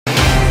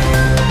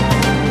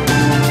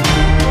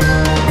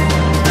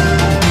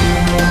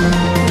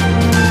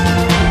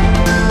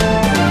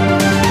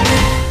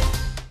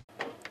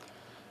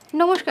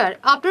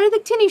নমস্কার, আপনারা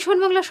দেখছেন ঈশান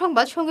বাংলা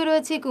সংবাদ, সঙ্গে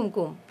রয়েছে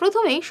কুমকুম।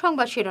 প্রথমেই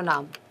সংবাদ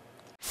শিরোনাম।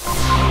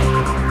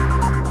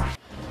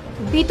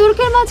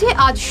 বিতর্কের মাঝে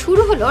আজ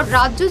শুরু হলো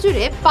রাজ্য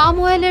জুড়ে পাম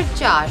অয়েলের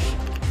চাষ।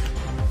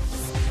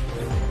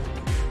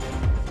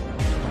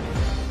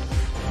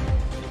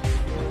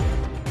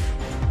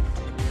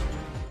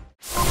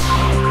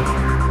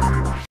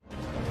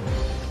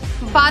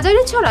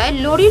 বাজারে ছড়ায়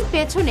লরির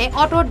পেছনে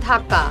অটোর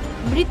ধাক্কা,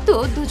 মৃত্যু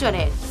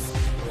দুজনের।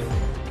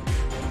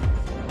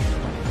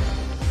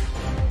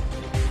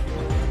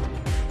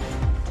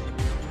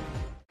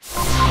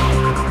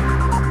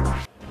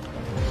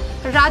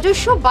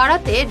 রাজস্ব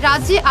বাড়াতে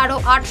রাজ্যে আরো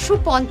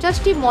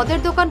 850টি মদের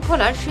দোকান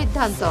খোলার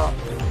সিদ্ধান্ত।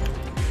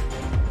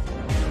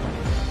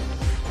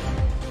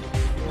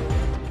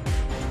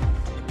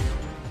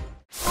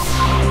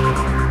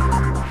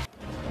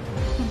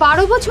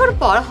 বারো বছর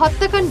পর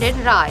হত্যাকাণ্ডের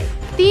রায়,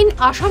 3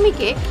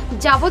 আসামিকে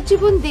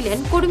যাবজ্জীবন দিলেন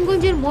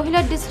করিমগঞ্জের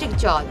মহিলা ডিস্ট্রিক্ট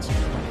জজ।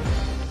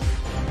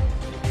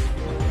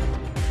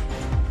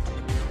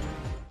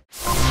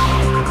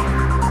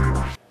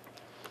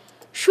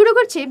 শুরু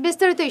করছি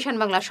বিস্তারিত ঈশান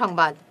বাংলা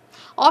সংবাদ।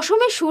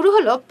 অসমে শুরু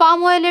হলো পাম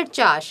অয়েলের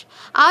চাষ।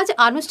 আজ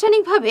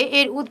আনুষ্ঠানিকভাবে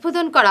এর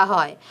উদ্বোধন করা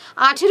হয়।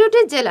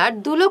 18টি জেলার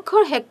 2 লক্ষ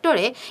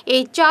হেক্টরে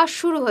এই চাষ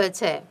শুরু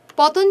হয়েছে।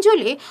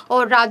 পতঞ্জলি ও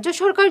রাজ্য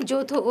সরকার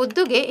যৌথ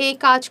উদ্যোগে এই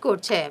কাজ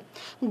করছে।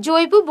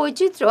 জৈব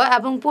বৈচিত্র্য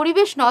এবং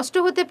পরিবেশ নষ্ট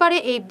হতে পারে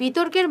এই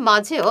বিতর্কের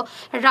মাঝেও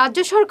রাজ্য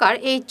সরকার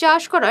এই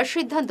চাষ করার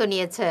সিদ্ধান্ত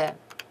নিয়েছে।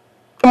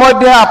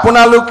 মধ্যে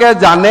আপোনালোকে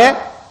জানে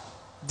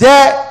যে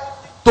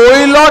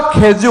তৈল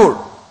খেজুর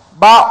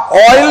বা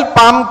অয়েল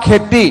পাম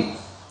খেতি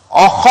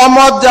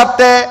অসমত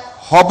যাতে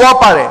হ'ব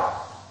পাৰে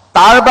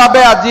তাৰ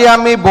বাবে আজি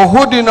আমি বহু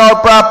দিনৰ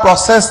পৰা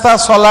প্ৰচেষ্টা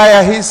চলাই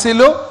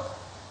আহিছিলো।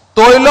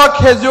 তৈল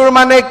খেজুৰ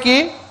মানে কি?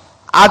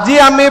 আজি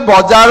আমি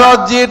বজাৰত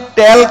যি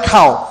তেল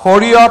খাওঁ,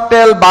 সৰিয়হ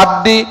তেল বাদ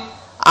দি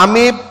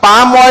আমি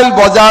পাম অইল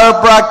বজাৰৰ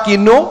পৰা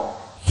কিনো,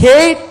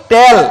 সেই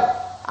তেল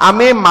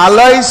আমি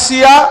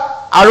মালয়েছিয়া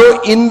আৰু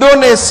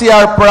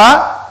ইণ্ডোনেছিয়াৰ পৰা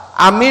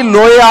আমি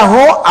লৈ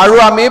আহোঁ আৰু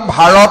আমি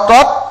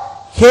ভাৰতত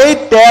সেই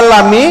তেল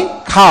আমি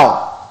খাওঁ।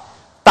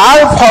 তাৰ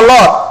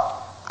ফলত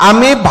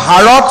আমি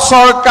ভাৰত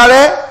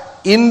চৰকাৰে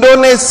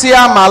ইণ্ডোনেছিয়া,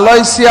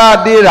 মালয়েছিয়া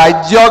আদি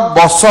ৰাজ্যক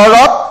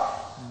বছৰত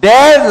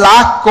 1.5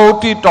 লাখ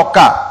কোটি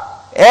টকা,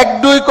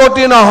 1-2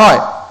 কোটি নহয়,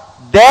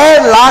 1.5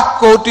 লাখ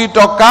কোটি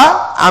টকা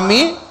আমি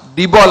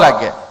দিব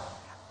লাগে।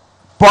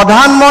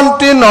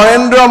 প্ৰধানমন্ত্ৰী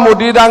নৰেন্দ্ৰ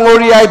মোদী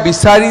ডাঙৰীয়াই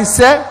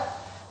বিচাৰিছে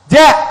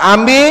যে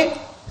আমি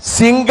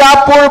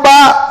ছিংগাপুৰ বা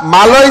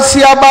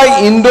মালয়েছিয়া বা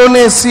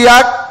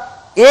ইণ্ডোনেছিয়াক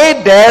এই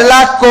 1.5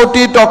 লাখ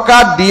কোটি টকা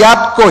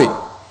দিয়াতকৈ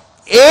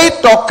এই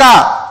টকা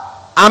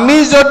আমি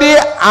যদি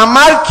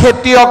আমাৰ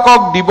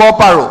খেতিয়কক দিব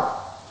পাৰোঁ,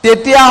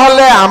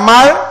 তেতিয়াহ'লে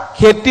আমাৰ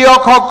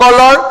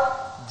খেতিয়কসকলৰ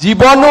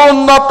জীৱনো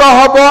উন্নত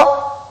হ'ব,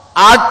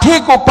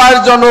 আৰ্থিক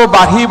উপাৰ্জনো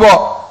বাঢ়িব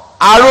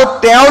আৰু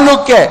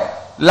তেওঁলোকে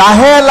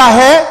লাহে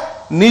লাহে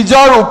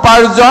নিজৰ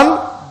উপাৰ্জন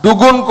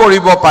দুগুণ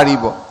কৰিব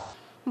পাৰিব।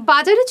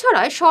 বাজারে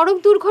ছড়ায় সড়ক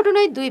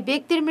দুর্ঘটনায় 2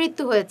 ব্যক্তির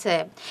মৃত্যু হয়েছে।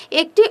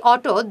 একটি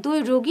অটো 2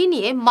 রোগী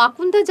নিয়ে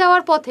মাকুন্দা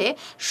যাওয়ার পথে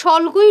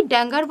সলগুই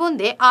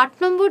ড্যাঙ্গারবন্দে 8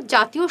 নম্বর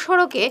জাতীয়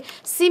সড়কে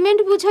সিমেন্ট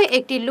বোঝাই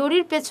একটি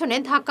লরির পেছনে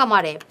ধাক্কা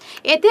মারে।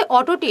 এতে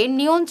অটোটি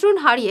নিয়ন্ত্রণ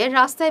হারিয়ে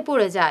রাস্তায়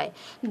পড়ে যায়।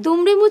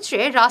 দুমড়ে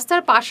মুচড়ে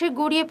রাস্তার পাশে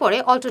গড়িয়ে পড়ে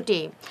অটোটি।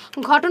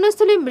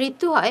 ঘটনাস্থলে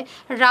মৃত্যু হয়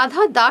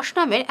রাধা দাস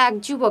নামের এক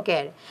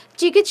যুবকের।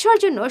 চিকিৎসার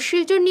জন্য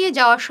শিলচর নিয়ে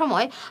যাওয়ার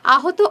সময়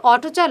আহত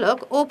অটো চালক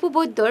অপু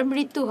বৈদ্যর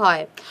মৃত্যু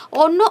হয়।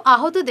 অন্য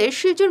আহতদের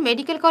শিলচর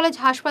মেডিকেল কলেজ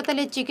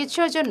হাসপাতালে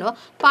চিকিৎসার জন্য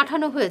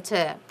পাঠানো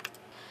হয়েছে।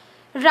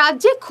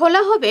 রাজ্যে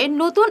খোলা হবে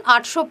নতুন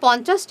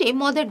 850টি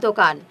মদের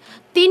দোকান।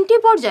 3টি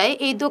পর্যায়ে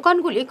এই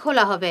দোকানগুলি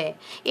খোলা হবে।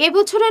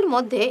 এবছরের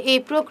মধ্যে এই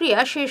প্রক্রিয়া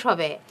শেষ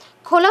হবে।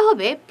 খোলা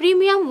হবে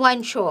প্রিমিয়াম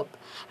ওয়াইন শপ।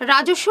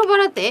 রাজস্ব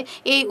বাড়াতে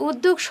এই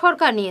উদ্যোগ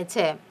সরকার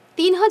নিয়েছে।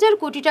 3000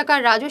 কোটি টাকার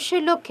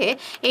রাজস্বের লক্ষ্যে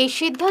এই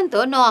সিদ্ধান্ত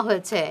নেওয়া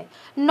হয়েছে।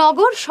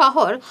 নগর,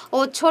 শহর ও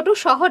ছোট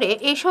শহরে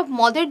এসব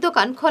মদের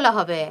দোকান খোলা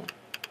হবে।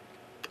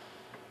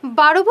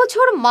 12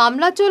 বছর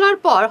মামলা চলার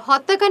পর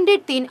হত্যাকাণ্ডের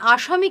 3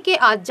 আসামিকে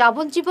আজ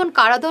যাবজ্জীবন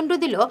কারাদণ্ড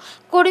দিল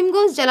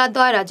করিমগঞ্জ জেলা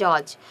দায়রা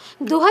জজ।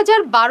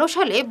 2012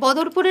 সালে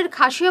বদরপুরের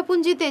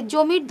খাসিয়াপুঞ্জিতে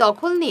জমির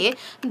দখল নিয়ে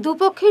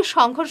দুপক্ষের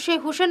সংঘর্ষে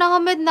হুসেন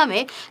আহমেদ নামে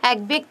এক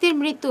ব্যক্তির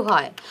মৃত্যু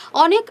হয়।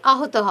 অনেক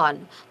আহত হন।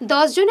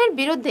 10 জনের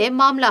বিরুদ্ধে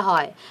মামলা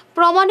হয়।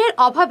 প্রমাণের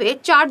অভাবে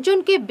 4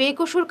 জনকে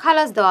বেকসুর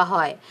খালাস দেওয়া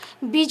হয়।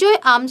 বিজয়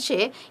আমশে,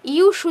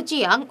 ইউ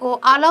সুচিয়াং ও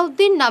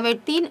আলাউদ্দিন নামের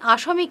 3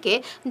 আসামিকে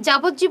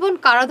যাবজ্জীবন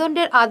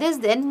কারাদণ্ডের আদেশ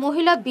দেন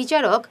মহিলা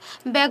বিচারক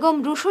বেগম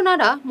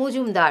রুশনারা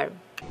মজুমদার।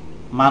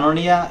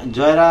 মাননীয়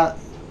জয়রা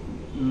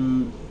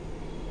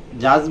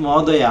জাজ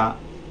মহোদয়া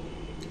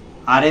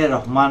আর এ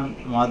রহমান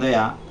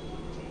মহোদয়া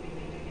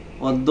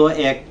অদ্য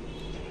এক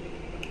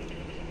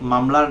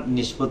মামলার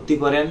নিষ্পত্তি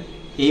করেন।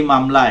 এই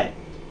মামলায়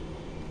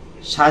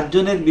 7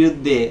 জনের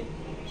বিরুদ্ধে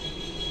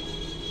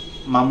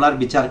মামলার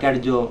বিচার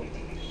কার্য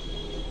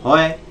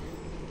হয়।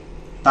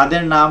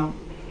 তাদের নাম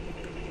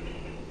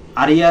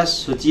Arias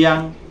সুচিয়াং,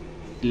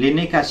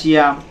 Linyi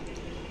Kashia,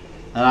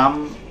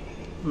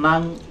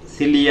 রামনাং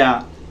cilia,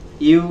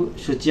 you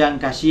সুচিয়াং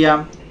Kashia,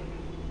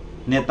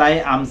 নেতাই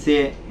আমসে,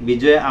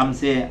 বিজয়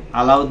আমসে,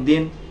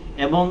 আলাউদ্দিন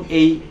এবং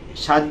এই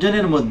 7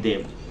 জনের মধ্যে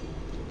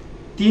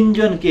 3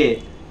 জনকে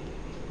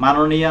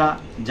মাননীয়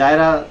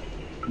জায়রা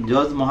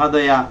জজ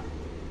মহোদয়া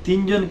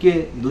 3 জনকে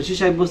দোষী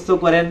সাব্যস্ত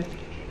করেন।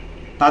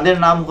 তাদের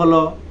নাম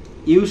হলো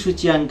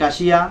ইউসুচিয়াং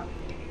কাশিয়া,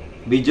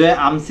 বিজয়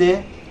আমসে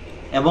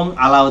এবং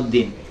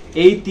আলাউদ্দিন।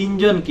 এই 3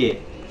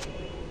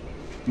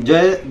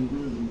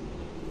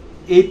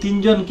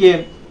 জনকে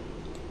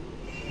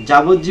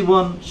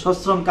যাবজ্জীবন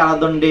সশ্রম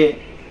কারাদণ্ডে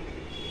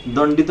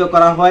দণ্ডিত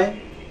করা হয়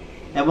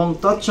এবং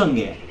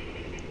তৎসঙ্গে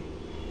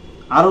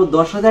আরও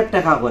 10,000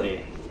 টাকা করে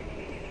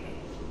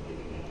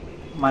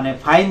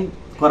ফাইন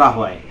করা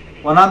হয়।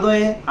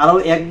 অনাদয়ে আরও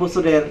 1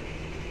 বছরের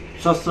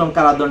সশ্রম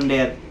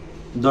কারাদণ্ডের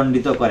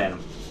দণ্ডিত করেন।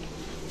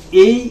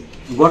 এই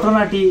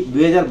ঘটনাটি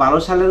 2012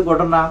 সালের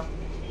ঘটনা।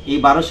 এই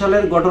 12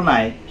 সালের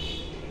ঘটনায়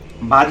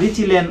বাদী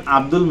ছিলেন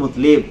আব্দুল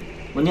মুতলিব।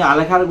 উনি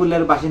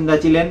আলেখারগুলের বাসিন্দা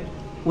ছিলেন।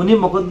 উনি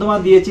মোকদ্দমা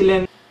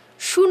দিয়েছিলেন।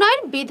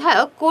 সুনাইর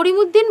বিধায়ক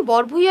করিমউদ্দিন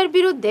বরভূঁইয়ার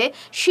বিরুদ্ধে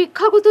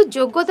শিক্ষাগত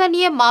যোগ্যতা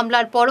নিয়ে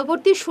মামলার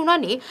পরবর্তী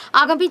শুনানি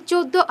আগামী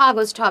 14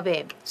 আগস্ট হবে।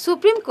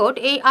 সুপ্রিম কোর্ট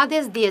এই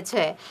আদেশ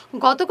দিয়েছে।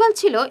 গতকাল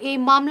ছিল এই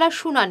মামলার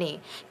শুনানি,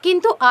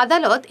 কিন্তু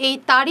আদালত এই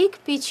তারিখ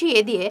পিছিয়ে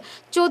দিয়ে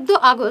 14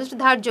 আগস্ট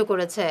ধার্য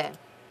করেছে।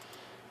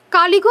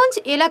 কালীগঞ্জ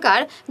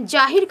এলাকার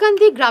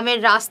জাহিরকান্দি গ্রামের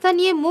রাস্তা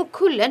নিয়ে মুখ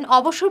খুললেন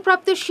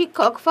অবসরপ্রাপ্ত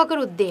শিক্ষক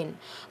ফকরুদ্দিন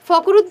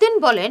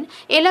বলেন,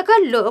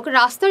 এলাকার লোক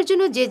রাস্তার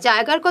জন্য যে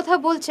জায়গার কথা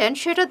বলছেন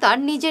সেটা তার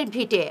নিজের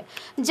ভিটে,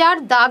 যার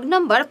দাগ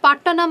নাম্বার,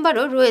 পাট্টা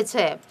নাম্বারও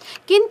রয়েছে।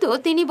 কিন্তু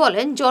তিনি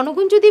বলেন,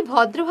 জনগণ যদি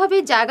ভদ্রভাবে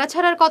জায়গা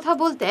ছাড়ার কথা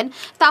বলতেন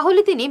তাহলে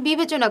তিনি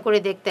বিবেচনা করে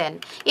দেখতেন।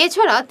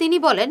 এছাড়া তিনি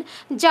বলেন,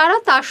 যারা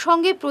তার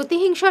সঙ্গে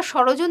প্রতিহিংসা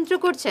ষড়যন্ত্র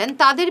করছেন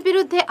তাদের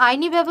বিরুদ্ধে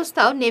আইনি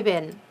ব্যবস্থাও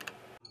নেবেন।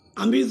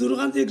 আমি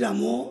দুর্গান্তি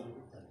গ্রামও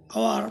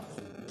আমার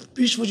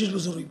 20-25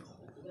 বছর হইব,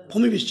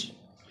 কমই বেশি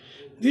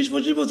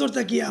 20-25 বছর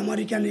থাকি আমার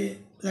এখানে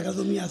জায়গা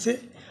জমি আছে।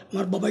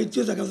 আমার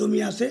বাবাইতেও জায়গা জমি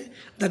আছে,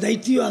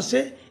 দাদাইতেও আছে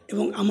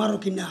এবং আমারও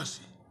কিনা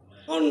আছে।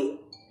 এখন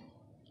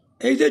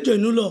এই যে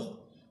জৈনুল,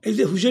 এই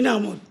যে হুসেন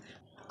আহমদ,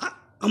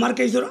 আমার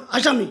কেসের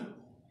আসামি,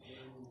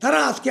 তারা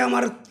আজকে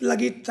আমার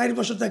লাগি 4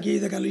 বছর থাকি এই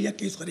জায়গা লইয়া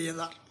কেস করিয়ে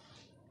যার।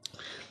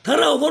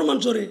 তারা অপর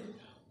মানুষরে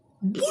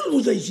ভুল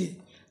বুঝাইছে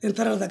যে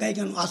তারা জায়গায়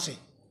কেন আছে।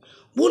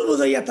 ভুল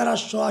বুঝাইয়া তারা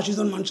 180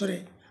 জন মানুষরে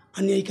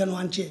আনি এইখানে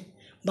আনছে,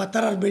 বা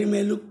তারার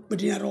মেয়ে লোক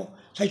বেটি আরও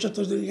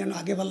 60-70 জন কেন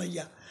আগে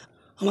ফেলাইয়া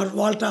আমার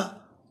ওয়ালটা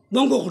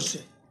ভঙ্গ করছে।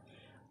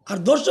 আর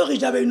দর্শক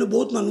হিসাবে এনে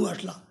বহুত মানুষ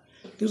আসলা,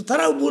 কিন্তু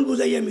তারাও ভুল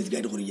বুঝাইয়া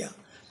মিসগাইড করিয়া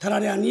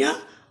তারারে আনিয়া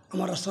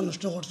আমার রাস্তা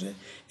নষ্ট করছে।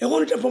 এখন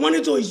এটা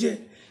প্রমাণিত হয়েছে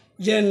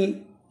যে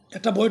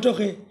একটা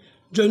বৈঠকে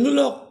জৈনুল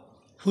হক,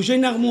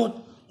 হুসেন আহমদ,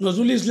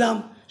 নজরুল ইসলাম,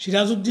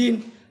 সিরাজউদ্দিন,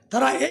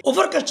 তারা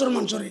ওভার কাস্টর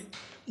মানুষরে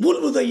ভুল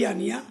বুঝাইয়া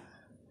আনিয়া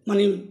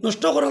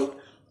নষ্ট করার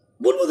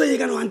ভুল বুঝাইয়া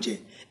কেন আনছে।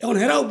 এখন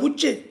হেরাও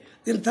বুঝছে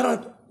যে তারা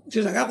যে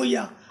জায়গা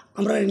কইয়া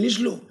আমরা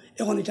নিসল,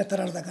 এখন এটা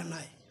তারার জায়গা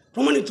নাই,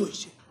 প্রমাণিত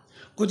হয়েছে।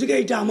 গতিকে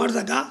এটা আমার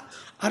জায়গা।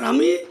 আর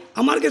আমি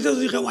আমার কাছে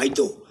যদি কেউ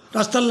আইতো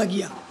রাস্তার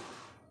লাগিয়া,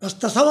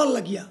 রাস্তা সাওয়ার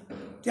লাগিয়া,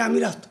 তে আমি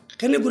রাস্তা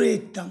কেনে ঘুরে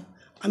যেতাম।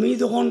 আমি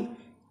যখন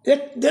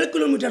 1-1.5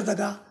 কিলোমিটার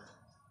জায়গা,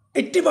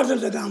 80%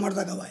 জায়গা আমার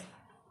জায়গা ভাই,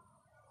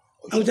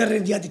 আমি তার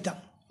দিয়া দিতাম।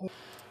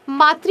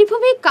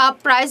 মাতৃভূমি cup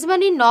prize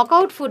money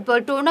knockout football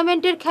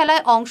টুর্নামেন্টের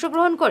খেলায়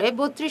অংশগ্রহণ করে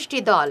 32টি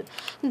দল।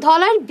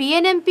 ধলাইয়ের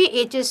বিএনএমপি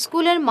এইচএস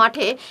স্কুলের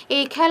মাঠে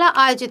এই খেলা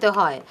আয়োজিত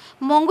হয়।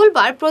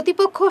 মঙ্গলবার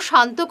প্রতিপক্ষ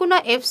শান্তকোনা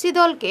এফসি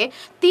দলকে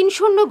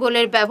 3-0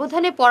 গোলের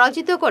ব্যবধানে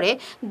পরাজিত করে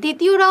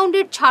দ্বিতীয়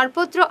রাউন্ডের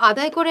ছাড়পত্র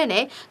আদায় করে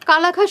নেয়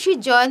কালাখাসী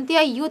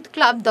জয়ন্তিয়া ইউথ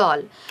ক্লাব দল।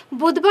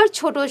 বুধবার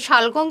ছোট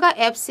শালগঙ্গা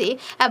এফসি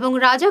এবং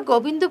রাজা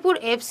গোবিন্দপুর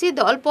এফসি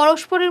দল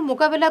পরস্পরের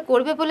মোকাবেলা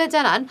করবে বলে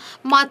জানান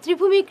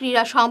মাতৃভূমি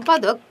ক্রীড়া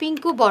সম্পাদক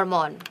পিঙ্কু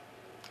বর্মন।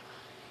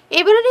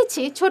 এবারে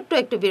নিচ্ছি ছোট্ট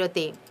একটু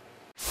বিরতি।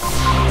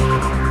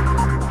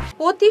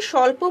 অতি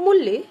স্বল্প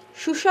মূল্যে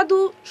সুস্বাদু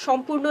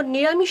সম্পূর্ণ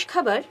নিরামিষ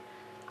খাবার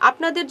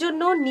আপনাদের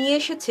জন্য নিয়ে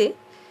এসেছে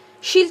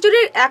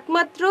শিলচরের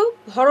একমাত্র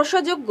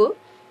ভরসাযোগ্য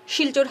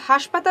শিলচর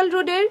হাসপাতাল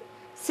রোডের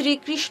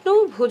শ্রীকৃষ্ণ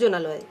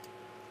ভোজনালয়।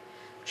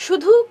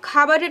 শুধু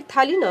খাবারের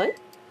থালি নয়,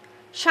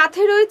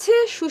 সাথে রয়েছে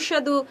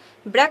সুস্বাদু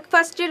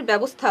ব্রেকফাস্টের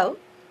ব্যবস্থাও।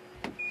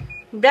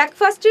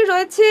 ব্রেকফাস্টে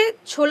রয়েছে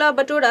ছোলা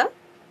বাটোরা,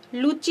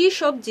 লুচি,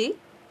 সবজি,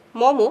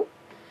 মোমো,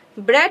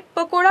 ব্রেড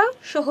পকোড়া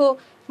সহ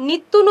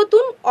নিত্য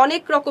নতুন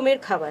অনেক রকমের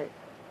খাবার।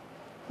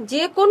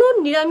 যে কোনো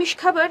নিরামিষ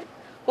খাবার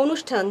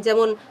অনুষ্ঠান,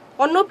 যেমন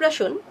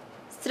অন্নপ্রাশন,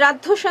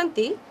 শ্রাদ্ধ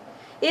শান্তি,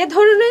 এ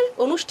ধরনের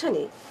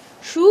অনুষ্ঠানে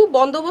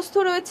সুবন্দোবস্ত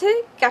রয়েছে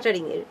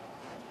ক্যাটারিংয়ের।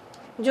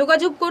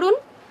 যোগাযোগ করুন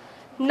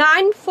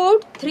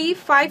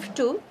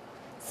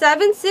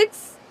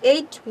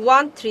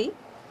 9435276813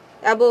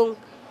 এবং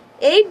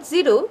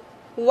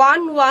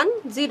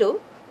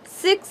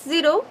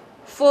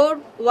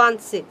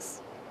 8011060416।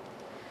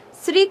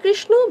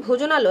 শ্রীকৃষ্ণ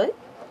ভোজনালয়,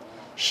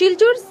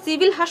 শিলচর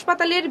সিভিল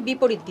হাসপাতালের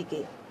বিপরীত দিকে,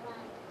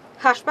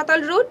 হাসপাতাল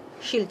রোড,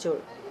 শিলচর।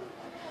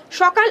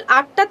 সকাল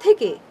 8টা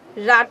থেকে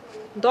রাত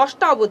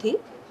 10টা অবধি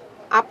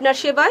আপনার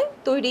সেবায়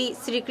তৈরি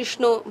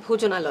Shrikrishna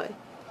ভোজনালয়।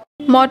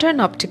 Modern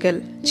optical,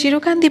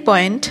 Chirakandi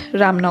point,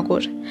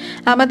 Ramnagar.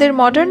 আমাদের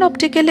মডার্ন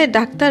অপটিক্যালের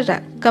ডাক্তাররা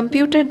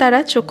কম্পিউটার দ্বারা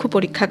চক্ষু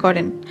পরীক্ষা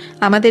করেন।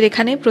 আমাদের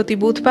এখানে প্রতি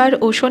বুধবার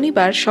ও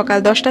শনিবার সকাল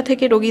 10টা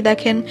থেকে রোগী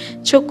দেখেন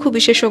চক্ষু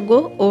বিশেষজ্ঞ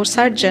ও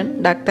সার্জন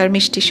ডাক্তার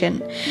মিষ্টি সেন।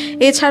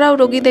 এছাড়াও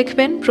রোগী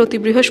দেখবেন প্রতি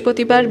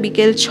বৃহস্পতিবার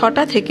বিকেল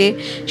 6টা থেকে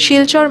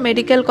শিলচর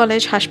মেডিকেল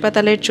কলেজ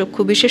হাসপাতালের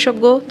চক্ষু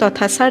বিশেষজ্ঞ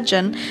তথা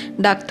সার্জন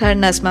ডাক্তার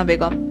নাজমা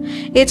বেগম।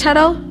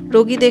 এছাড়াও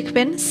রোগী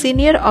দেখবেন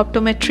সিনিয়র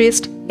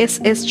অপটোমেট্রিস্ট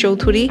এস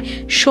চৌধুরী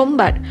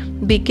সোমবার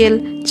বিকেল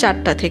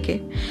 4টা থেকে।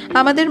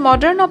 আমাদের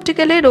মডার্ন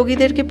অপটিক্যালে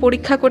রোগীদেরকে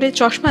পরীক্ষা করে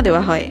চশমা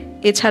দেওয়া হয়।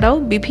 এছাড়াও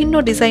বিভিন্ন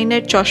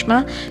ডিজাইনের চশমা,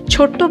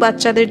 ছোট্ট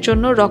বাচ্চাদের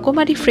জন্য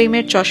রকমারি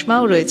ফ্রেমের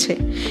চশমাও রয়েছে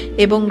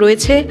এবং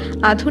রয়েছে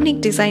আধুনিক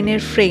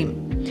ডিজাইনের ফ্রেম।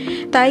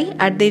 তাই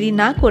আর দেরি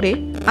না করে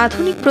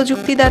আধুনিক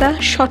প্রযুক্তি দ্বারা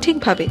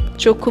সঠিকভাবে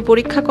চক্ষু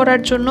পরীক্ষা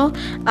করার জন্য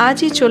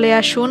আজই চলে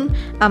আসুন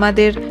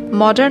আমাদের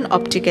মডার্ন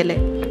অপটিক্যালে।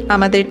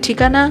 আমাদের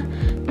ঠিকানা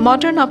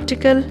modern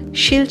optical,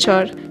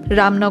 Silchar,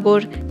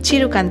 Ramnagar,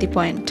 Chirakandi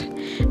point.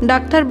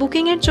 Doctor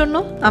বুকিংয়ের জন্য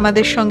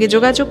আমাদের সঙ্গে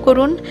যোগাযোগ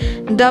করুন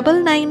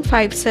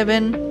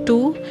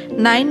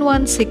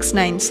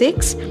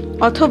 9957291696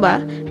 অথবা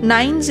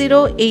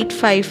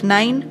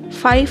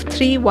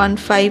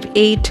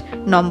 9085953158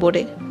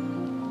 নম্বরে।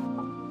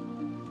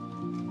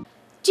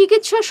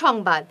 চিকিৎসা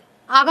সংবাদ।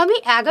 আগামী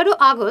 11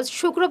 আগস্ট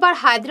শুক্রবার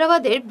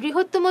হায়দ্রাবাদের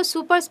বৃহত্তম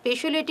সুপার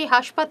স্পেশালিটি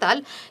হাসপাতাল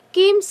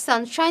কিমস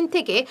সানশাইন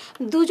থেকে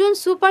 2 জন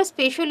super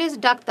specialist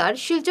doctor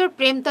Silchar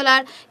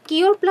প্রেমতলার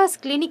cure plus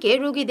ক্লিনিকে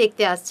রোগী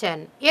দেখতে আসছেন।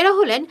 এরা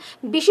হলেন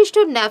বিশিষ্ট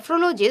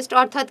নেফ্রোলজিস্ট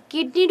অর্থাৎ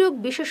কিডনি রোগ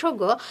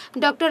বিশেষজ্ঞ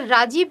ডক্টর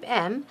রাজীব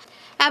এম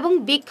এবং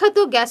বিখ্যাত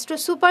gastro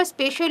super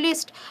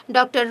specialist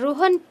doctor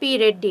Rohan P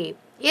Reddy.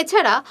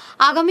 এছাড়া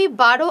আগামী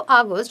 12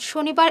 আগস্ট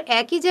শনিবার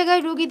একই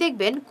জায়গায় রোগী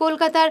দেখবেন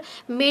কলকাতার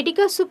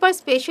মেডিকা সুপার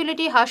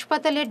স্পেশালিটি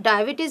হাসপাতালের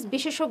ডায়াবেটিস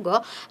বিশেষজ্ঞ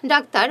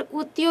ডাক্তার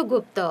উত্তীয়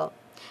গুপ্ত।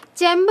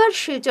 চেম্বার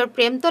শিলচর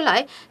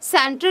প্রেমতলায়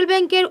সেন্ট্রাল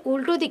ব্যাংকের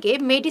উল্টো দিকে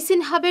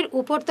মেডিসিন হাবের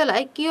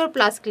উপরতলায় কিওর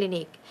প্লাস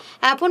ক্লিনিক।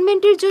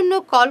 অ্যাপয়েন্টমেন্টের জন্য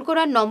কল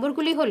করার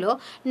নম্বরগুলি হল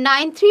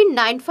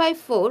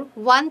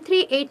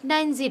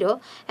 9395413890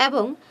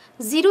 এবং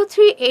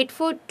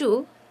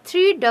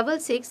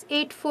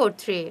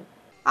 03842366843।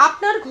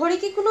 আপনার ঘরে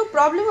কি কোনো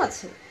প্রবলেম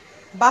আছে?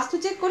 বাস্তু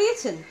চেক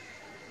করিয়েছেন?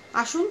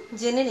 আসুন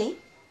জেনে নেই।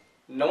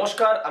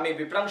 নমস্কার, আমি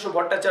বিপ্রাংশু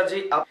ভট্টাচার্য।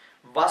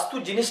 বাস্তু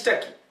জিনিসটা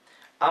কি?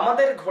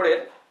 আমাদের ঘরের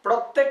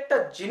প্রত্যেকটা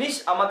জিনিস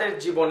আমাদের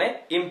জীবনে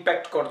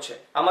ইম্প্যাক্ট করছে,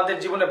 আমাদের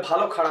জীবনে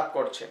ভালো খারাপ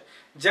করছে।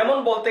 যেমন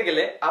বলতে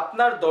গেলে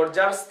আপনার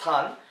দরজার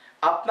স্থান,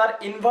 আপনার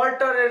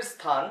ইনভার্টারের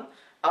স্থান,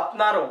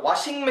 আপনার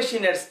ওয়াশিং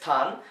মেশিনের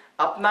স্থান,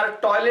 আপনার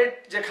টয়লেট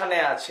যেখানে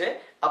আছে,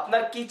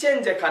 আপনার কিচেন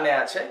যেখানে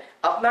আছে,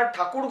 আপনার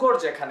ঠাকুরঘর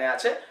যেখানে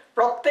আছে,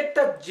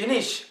 প্রত্যেকটা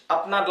জিনিস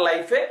আপনার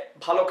লাইফে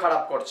ভালো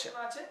খারাপ করছে।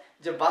 আছে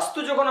যে বাস্তু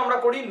যখন আমরা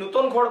করি,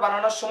 নতুন ঘর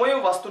বানানোর সময়ও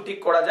বাস্তু ঠিক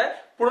করা যায়,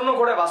 পুরনো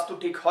ঘরে বাস্তু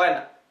ঠিক হয়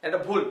না, এটা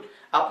ভুল।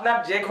 আপনার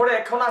যে ঘরে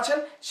এখন আছেন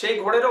সেই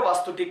ঘরেরও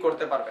বাস্তু ঠিক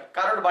করতে পারবেন।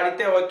 কারোর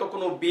বাড়িতে হয়তো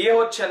কোনো বিয়ে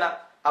হচ্ছে না,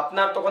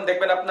 আপনার তখন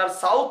দেখবেন আপনার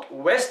সাউথ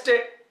ওয়েস্টে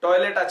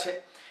টয়লেট আছে।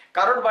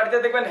 কারোর বাড়িতে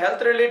দেখবেন হেলথ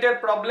রিলেটেড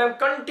প্রবলেম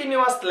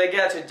কন্টিনিউয়াস লেগে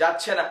আছে,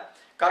 যাচ্ছে না।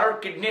 কারোর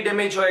কিডনি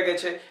ড্যামেজ হয়ে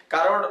গেছে,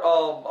 কারোর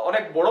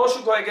অনেক বড়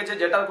অসুখ হয়ে গেছে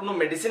যেটার কোনো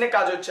মেডিসিনে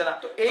কাজ হচ্ছে না।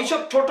 তো এইসব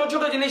ছোট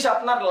ছোট জিনিস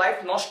আপনার লাইফ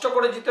নষ্ট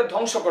করে দিতে,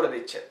 ধ্বংস করে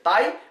দিচ্ছে।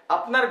 তাই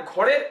আপনার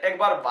ঘরের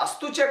একবার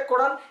বাস্তু চেক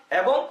করান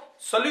এবং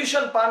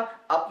সলিউশন পান।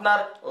 আপনার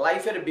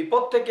লাইফের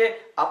বিপদ থেকে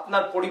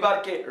আপনার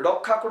পরিবারকে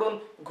রক্ষা করুন,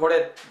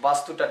 ঘরের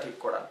বাস্তুটা ঠিক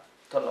করান।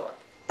 ধন্যবাদ।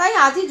 তাই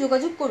আজই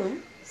যোগাযোগ করুন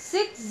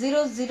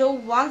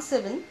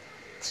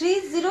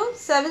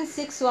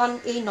 6001730761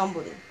 এই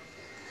নম্বরে।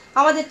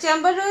 আমাদের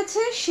চেম্বার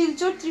রয়েছে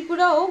শিলচর,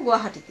 ত্রিপুরা ও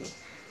গুয়াহাটিতে।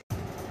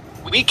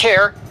 We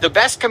Care, the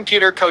best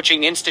computer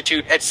coaching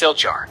institute at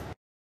Silchar.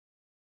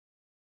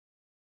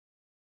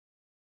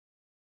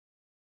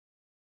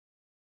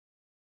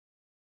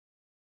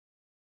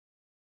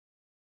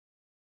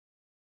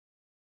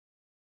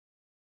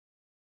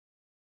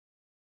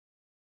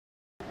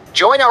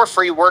 Join our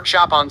free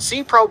workshop on C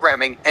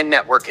programming and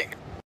networking.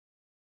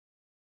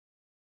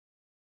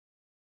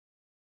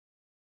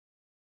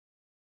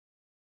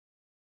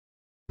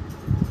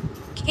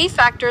 Key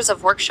factors of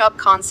workshop: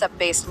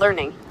 concept-based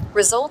learning,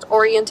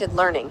 result-oriented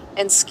learning,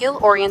 and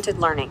skill-oriented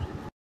learning.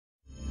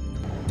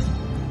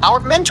 Our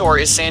mentor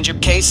is Sanjib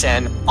K.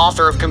 Sen,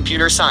 author of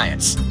Computer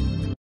Science.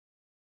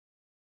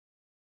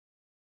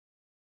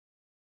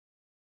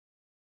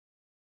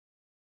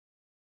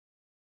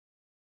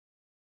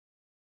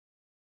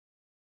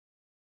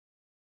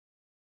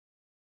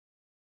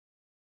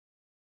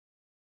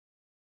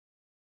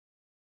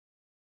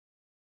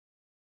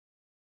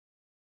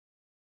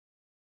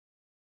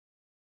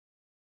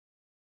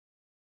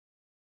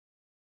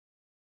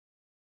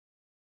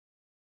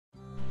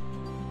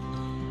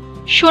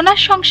 সোনার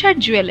সংসার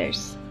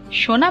jewellers.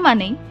 সোনা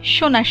মানেই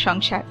সোনার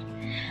সংসার।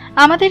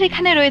 আমাদের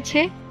এখানে রয়েছে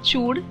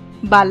চূড়,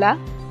 বালা,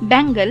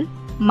 Bengal,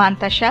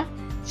 mantasha,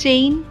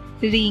 chain,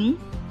 ring,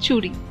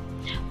 চুড়ি।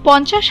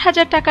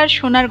 50,000 টাকার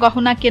সোনার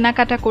গহনা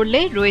কেনাকাটা করলে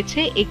রয়েছে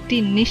একটি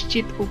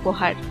নিশ্চিত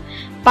উপহার।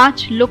 5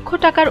 লক্ষ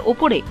টাকার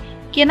ওপরে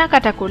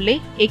কেনাকাটা করলে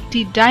একটি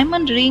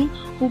ডায়মন্ড রিং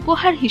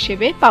উপহার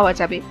হিসেবে পাওয়া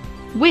যাবে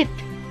উইথ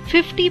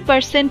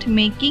 50%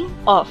 মেকিং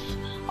অফ,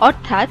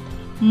 অর্থাৎ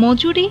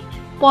মজুরি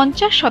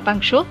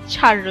 50%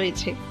 ছাড়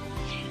রয়েছে।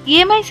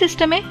 ইএমআই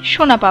সিস্টেমে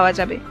সোনা পাওয়া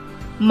যাবে।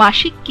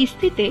 মাসিক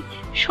কিস্তিতে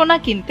সোনা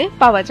কিনতে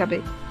পাওয়া যাবে।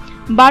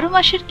 12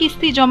 মাসের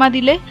কিস্তি জমা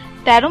দিলে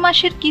 13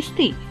 মাসের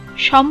কিস্তি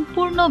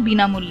সম্পূর্ণ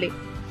বিনামূল্যে।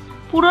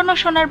 পুরনো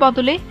সোনার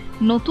বদলে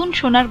নতুন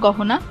সোনার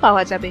গহনা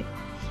পাওয়া যাবে।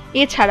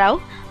 এছাড়াও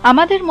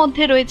আমাদের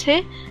মধ্যে রয়েছে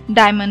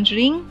ডায়মন্ড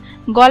রিং,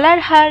 গলার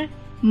হার,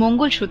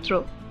 মঙ্গলসূত্র।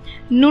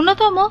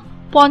 ন্যূনতম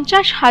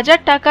 50,000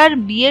 টাকার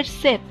বিয়ের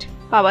সেট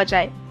পাওয়া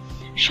যায়।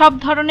 সব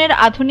ধরনের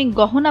আধুনিক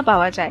গহনা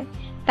পাওয়া যায়।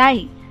 তাই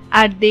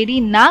আর দেরি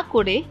না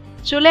করে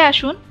চলে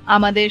আসুন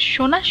আমাদের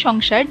সোনা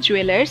সংসার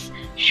জুয়েলার্স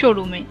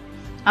শোরুমে।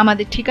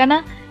 আমাদের ঠিকানা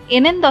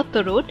NN দত্ত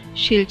রোড,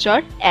 শিলচর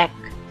 1।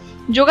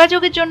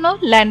 যোগাযোগের জন্য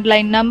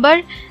ল্যান্ডলাইন নাম্বার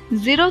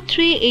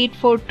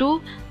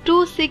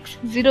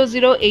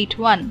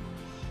 03842260081,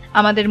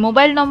 আমাদের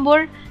মোবাইল নম্বর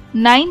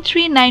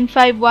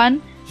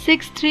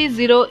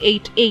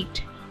 9395163088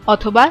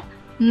 অথবা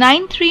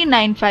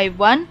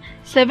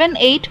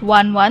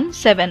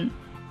 9395178117।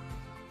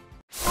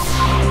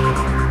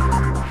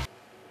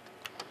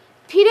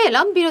 ফিরে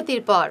এলাম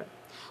বিরতির পর।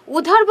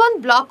 উধারবন্দ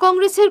ব্লক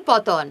কংগ্রেসের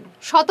পতন,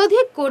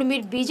 শতাধিক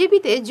কর্মীর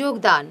বিজেপিতে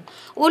যোগদান।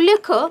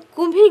 উল্লেখ্য,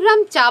 কুম্ভীরগ্রাম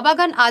চা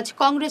বাগান আজ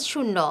কংগ্রেস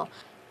শূন্য।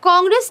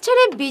 কংগ্রেস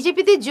ছেড়ে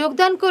বিজেপিতে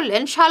যোগদান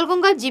করলেন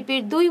শালগঙ্গা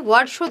জিপির 2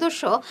 ওয়ার্ড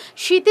সদস্য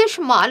শীতেশ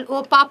মাল ও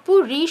পাপ্পু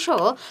রি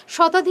সহ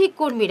শতাধিক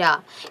কর্মীরা।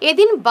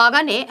 এদিন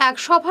বাগানে এক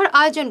সভার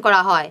আয়োজন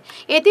করা হয়।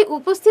 এতে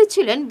উপস্থিত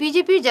ছিলেন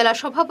বিজেপির জেলা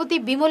সভাপতি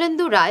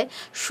বিমলেন্দু রায়,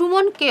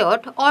 সুমন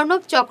কেয়ট,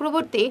 অর্ণব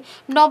চক্রবর্তী,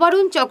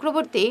 নবারুণ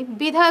চক্রবর্তী,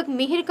 বিধায়ক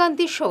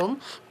মিহিরকান্তি সোম,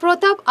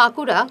 প্রতাপ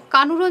আকুরা,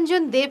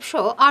 কানুরঞ্জন দেব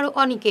সহ আরও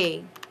অনেকেই।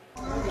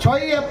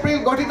 6 এপ্রিল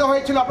গঠিত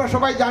হয়েছিল, আপনারা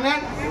সবাই জানেন।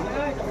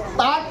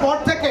 তারপর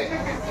থেকে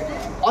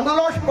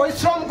অনলস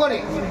পরিশ্রম করে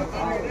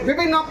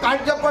বিভিন্ন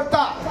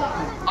কার্যকর্তা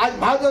আজ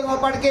ভারতীয় জনতা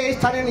পার্টিকে এই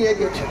স্থানে নিয়ে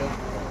গিয়েছে।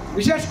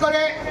 বিশেষ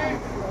করে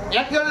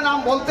একজনের নাম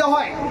বলতে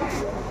হয়,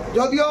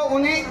 যদিও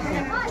উনি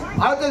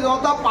ভারতীয়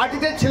জনতা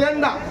পার্টিতে ছিলেন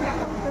না,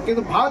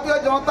 কিন্তু ভারতীয়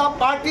জনতা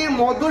পার্টির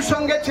মধুর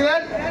সঙ্গে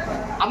ছিলেন।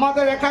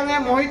 আমাদের এখানে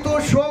মহিতুর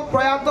শোক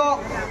প্রয়াত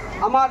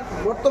আমার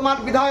বর্তমান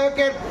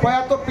বিধায়কের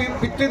প্রয়াত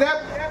পিতৃদেব,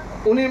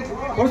 উনি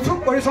প্রচুর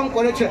পরিশ্রম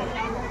করেছেন।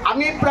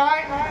 আমি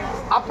প্রায়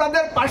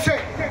আপনাদের পাশে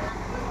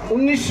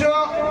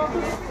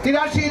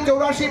 1983,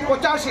 84,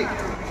 85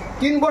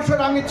 3 বছর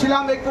আমি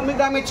ছিলাম, এই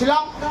কুমিরগ্রামে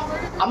ছিলাম।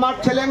 আমার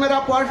ছেলেমেয়েরা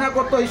পড়াশোনা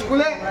করতো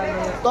স্কুলে।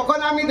 তখন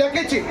আমি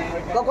দেখেছি,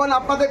 তখন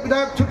আপনাদের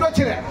বিধায়ক ছোটো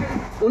ছিলেন।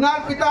 উনার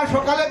পিতা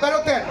সকালে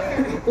বেরোতেন,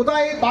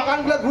 কোথায় এই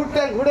বাগানগুলো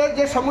ঘুরতেন, ঘুরে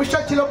যে সমস্যা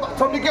ছিল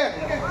শ্রমিকের,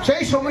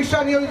 সেই সমস্যা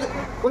নিয়ে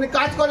উনি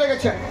কাজ করে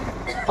গেছেন।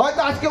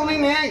 হয়তো আজকে উনি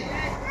নেই,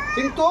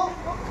 কিন্তু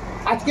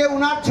আজকে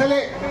উনার ছেলে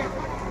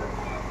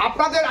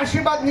আপনাদের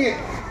আশীর্বাদ নিয়ে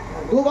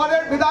 2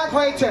 বারের বিধায়ক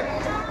হয়েছে।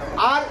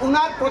 আর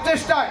উনার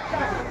প্রচেষ্টায়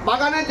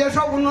বাগানে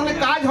যেসব উন্নয়নের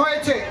কাজ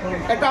হয়েছে,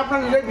 এটা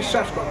আপনারা নিজে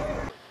বিশ্বাস করেন।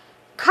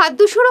 খাদ্য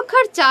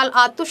সুরক্ষার চাল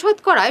আত্মসাৎ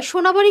করায়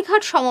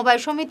সোনাবাড়ীঘাট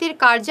সমবায় সমিতির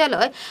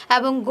কার্যালয়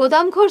এবং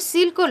গোদামঘর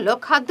সিল করল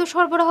খাদ্য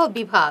সরবরাহ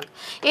বিভাগ।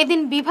 এদিন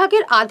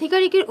বিভাগের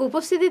আধিকারিকের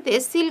উপস্থিতিতে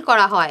সিল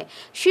করা হয়।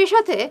 সে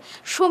সাথে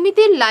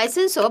সমিতির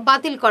লাইসেন্সও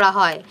বাতিল করা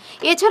হয়।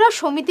 এছাড়া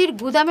সমিতির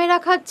গুদামে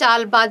রাখা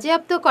চাল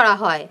বাজেয়াপ্ত করা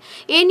হয়।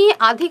 এ নিয়ে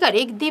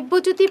আধিকারিক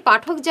দিব্যজ্যোতি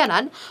পাঠক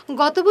জানান,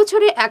 গত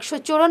বছরে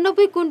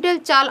 194 কুইন্টাল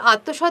চাল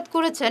আত্মসাৎ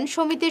করেছেন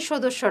সমিতির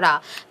সদস্যরা,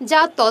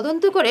 যা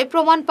তদন্ত করে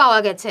প্রমাণ পাওয়া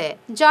গেছে,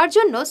 যার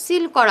জন্য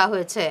সিল করা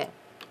হয়েছে।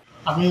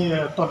 আমি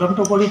তদন্ত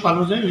কৰি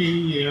পালোঁ যে এই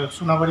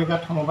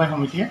সোনাবাড়ীঘাট সমবায়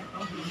সমিতিয়ে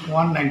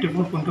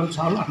 194 কুইণ্টল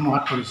চাউল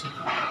আত্মসাৎ কৰিছে।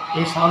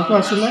 এই চাউলটো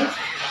আছিলে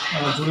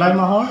জুলাই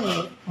মাহৰ,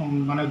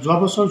 মানে যোৱা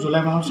বছৰ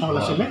জুলাই মাহৰ চাউল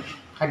আছিলে,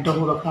 খাদ্য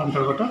সুৰক্ষাৰ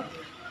অন্তৰ্গত।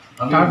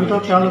 তাৰ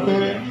ভিতৰত তেওঁলোকে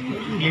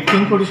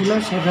লিফটিং কৰিছিলে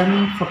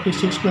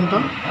 746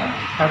 কুইণ্টল।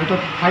 তাৰ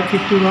ভিতৰত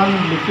 551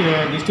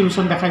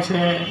 ডিষ্ট্ৰিবিউশ্যন দেখাইছে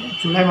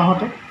জুলাই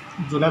মাহতে,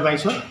 জুলাই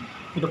 22-ত।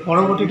 কিন্তু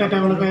পৰৱৰ্তীতে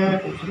তেওঁলোকে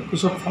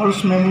কিছু ফল্ছ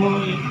মেমো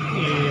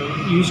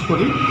ইউজ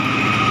কৰি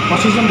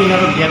 25জন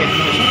ডিলাৰক দিয়া দেখা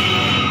গৈছে।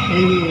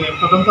 এই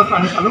তদন্তত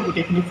আমি পালোঁ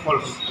গোটেইখিনি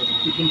ফল্ছ,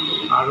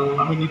 আৰু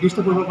আমি নিৰ্দিষ্ট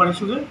কৰিব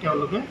পাৰিছোঁ যে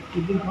তেওঁলোকে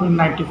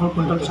 94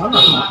 কুইণ্টল চাউল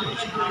আত্মসাৎ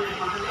কৰিছে।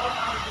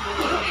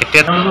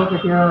 তেওঁলোকক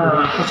এতিয়া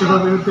সচিবৰ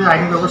বিৰুদ্ধে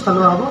আইনী ব্যৱস্থা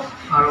লোৱা হ'ব।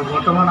 আৰু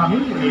বৰ্তমান আমি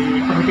এই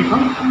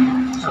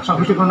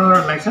সমিতিখনৰ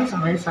লাইচেঞ্চ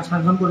আমি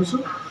ছাছপেনশ্যন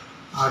কৰিছোঁ।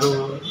 আৰু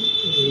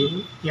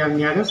ইয়াৰ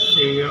নিয়াৰেষ্ট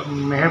এই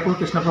মেহেৰপুৰ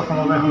কৃষ্ণপুৰ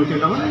সমবায় সমিতিৰ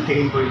লগত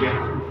ট্ৰেকিং কৰি দিয়া।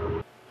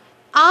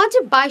 আজ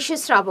 22শে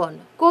শ্রাবণ,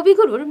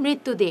 কবিগুরুর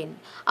মৃত্যুদিন।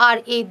 আর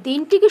এই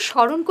দিনটিকে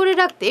স্মরণ করে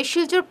রাখতে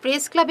শিলচর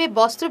প্রেস ক্লাবে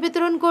বস্ত্র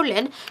বিতরণ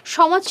করলেন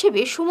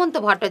সমাজসেবী সুমন্ত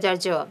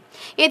ভট্টাচার্য।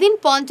 এদিন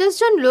 50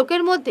 জন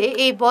লোকের মধ্যে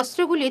এই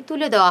বস্ত্রগুলি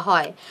তুলে দেওয়া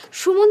হয়।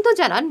 সুমন্ত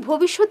জানান,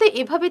 ভবিষ্যতে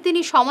এভাবে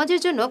তিনি সমাজের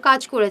জন্য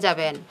কাজ করে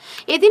যাবেন।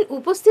 এদিন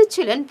উপস্থিত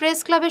ছিলেন প্রেস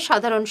ক্লাবের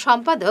সাধারণ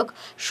সম্পাদক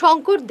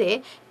শঙ্কর দে,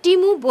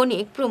 টিমু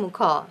বণিক প্রমুখ।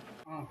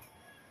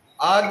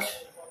 আজ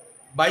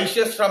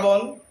 22শে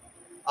শ্রাবণ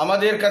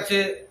আমাদের কাছে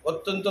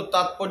অত্যন্ত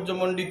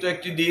তাৎপর্যমণ্ডিত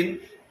একটি দিন।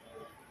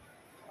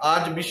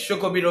 আজ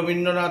বিশ্বকবি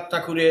রবীন্দ্রনাথ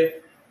ঠাকুরের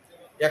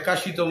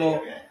 81তম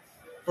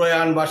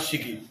প্রয়াণ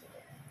বার্ষিকী।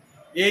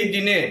 এই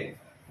দিনে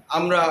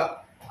আমরা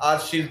আজ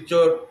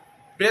শিলচর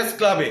প্রেস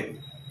ক্লাবে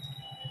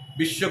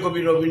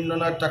বিশ্বকবি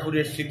রবীন্দ্রনাথ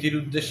ঠাকুরের স্মৃতির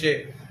উদ্দেশ্যে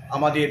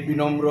আমাদের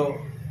বিনম্র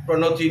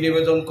প্রণতি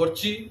নিবেদন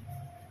করছি।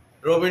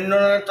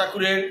 রবীন্দ্রনাথ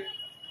ঠাকুরের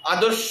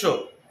আদর্শ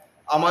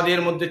আমাদের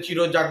মধ্যে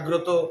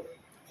চিরজাগ্রত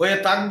হয়ে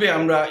থাকবে,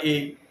 আমরা এই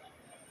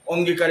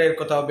অঙ্গীকারের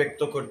কথাও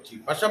ব্যক্ত করছি।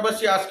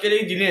 পাশাপাশি আজকের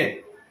এই দিনে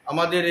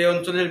আমাদের এই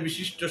অঞ্চলের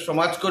বিশিষ্ট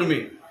সমাজকর্মী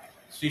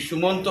শ্রী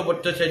সুমন্ত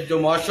ভট্টাচার্য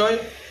মহাশয়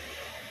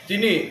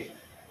তিনি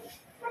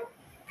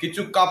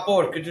কিছু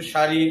কাপড়, কিছু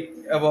শাড়ি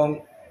এবং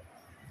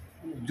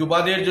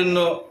যুবাদের জন্য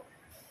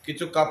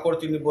কিছু কাপড়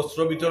তিনি বস্ত্র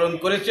বিতরণ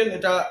করেছেন।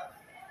 এটা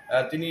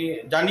তিনি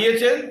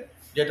জানিয়েছেন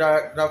যেটা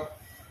একটা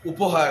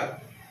উপহার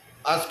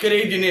আজকের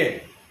এই দিনে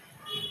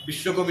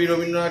বিশ্বকবি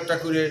রবীন্দ্রনাথ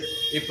ঠাকুরের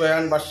এই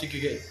প্রয়াণ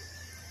বার্ষিকীকে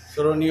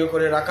স্মরণীয়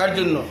করে রাখার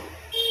জন্য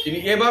তিনি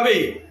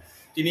এভাবেই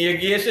তিনি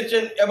এগিয়ে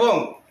এসেছেন এবং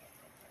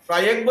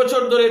প্রায় 1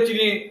 বছর ধরে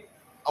তিনি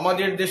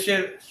আমাদের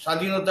দেশের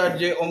স্বাধীনতার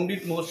যে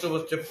অমৃত মহোৎসব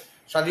হচ্ছে,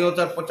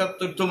 স্বাধীনতার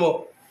 75তম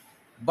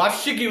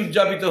বার্ষিকী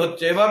উদযাপিত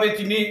হচ্ছে, এভাবে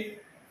তিনি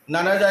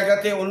নানা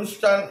জায়গাতে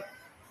অনুষ্ঠান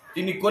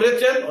তিনি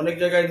করেছেন। অনেক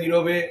জায়গায়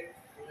নীরবে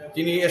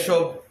তিনি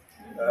এসব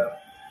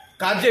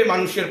কাজে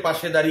মানুষের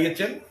পাশে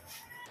দাঁড়িয়েছেন।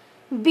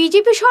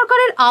 বিজেপি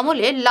সরকারের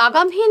আমলে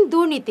লাগামহীন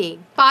দুর্নীতি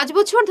 5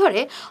 বছর ধরে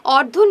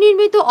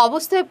অর্ধনির্মিত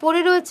অবস্থায়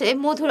পড়ে রয়েছে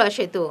মধুরা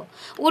সেতু।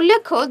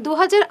 উল্লেখ্য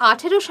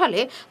 2018 সালে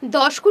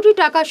 10 কোটি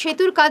টাকা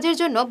সেতুর কাজের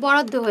জন্য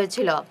বরাদ্দ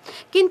হয়েছিল,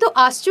 কিন্তু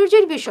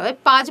আশ্চর্যের বিষয়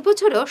 5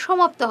 বছরেও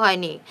সমাপ্ত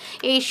হয়নি।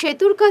 এই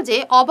সেতুর কাজে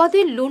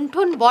অবাধে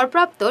লুণ্ঠন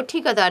বরপ্রাপ্ত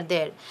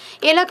ঠিকাদারদের।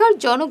 এলাকার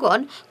জনগণ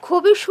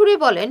ক্ষোভের সুরে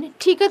বলেন,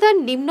 ঠিকাদার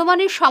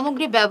নিম্নমানের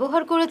সামগ্রী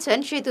ব্যবহার করেছেন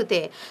সেতুতে,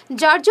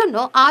 যার জন্য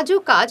আজও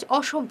কাজ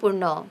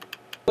অসম্পূর্ণ।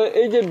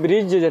 এই যে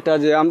ব্রিজ যেটা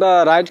যে আমরা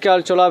রাইড কার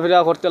চলাফেরা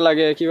করতে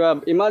লাগে কিংবা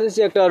ইমার্জেন্সি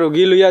একটা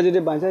রোগী লইয়া যদি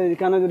বাঁচা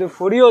এখানে যদি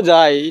ফরিও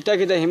যায়, এটা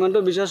কিতা হিমন্ত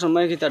বিশ্ব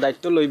সময় কিতা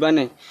দায়িত্ব লইবা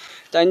নেই।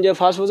 তাই যে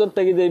 5 বছর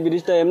থেকে যে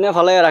ব্রিজটা এমনি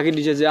ফালাইয়া রাখি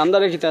দিছে যে আমরা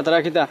কিতা তারা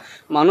কিতা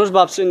মানুষ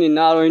ভাবছে নি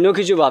না আর অন্য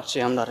কিছু ভাবছে।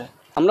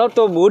 আমরাও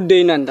তো ভোট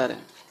দেই না তারে।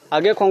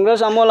 আগে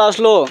কংগ্রেস আমল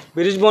আসলো,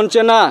 ব্রিজ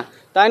বনছে না,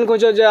 তাই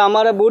কইছে যে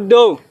আমারে ভোট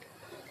দেও,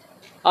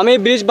 আমি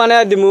ব্রিজ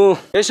বানায় দিমু।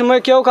 এই সময়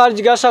কেউ কার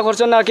জিজ্ঞাসা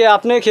করছে না কে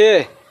আপনি খেয়ে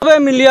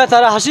সবাই মিলিয়া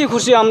তারা হাসি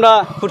খুশি আমরা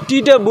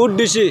ফুর্তিতে ভোট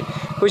দিছি।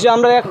 কইছে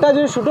আমরা একটা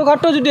যদি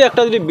ছোটোখাটো যদি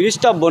একটা যদি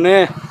ব্রিজটা বনে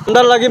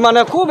আমরা লাগি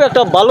মানে খুব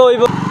একটা ভালো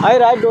হইব। আই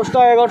রাত 10টা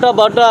 11টা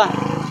 12টা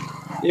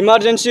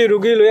ইমার্জেন্সি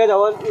রুগী লইয়া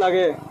যাওয়া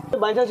লাগে,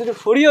 বাইচা যদি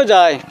ফরিও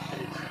যায়,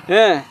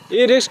 হ্যাঁ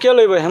এই রিস্ক কে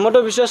লইব? হেমন্ত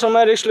বিশ্বের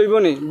সময় রিস্ক লইব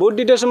নি? ভোট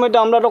দিতে সময়টা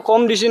আমরা তো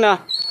কম দিছি না,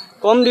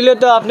 কম দিলে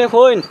তো আপনি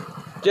কইন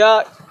যে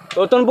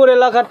রতনপুর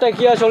এলাকারটা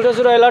কিয়া,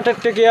 সল্টেশ্বরা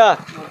এলাকারটা কিয়া,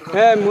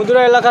 হ্যাঁ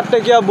মধুরা এলাকারটা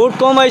কিয়া ভোট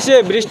কম আইছে,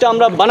 ব্রিজটা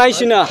আমরা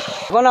বানাইছি না।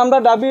 এখন আমরা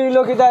দাবি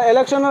হইলো কি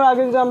ইলেকশনের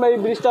আগে যদি আমরা এই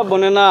ব্রিজটা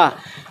বনে না,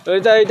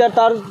 এটা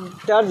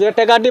তার যে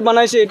টাকাটি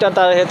বানাইছে এটা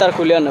তার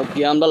খুলিয়া নাকি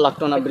আমরা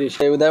লাগতো না ব্রিজ।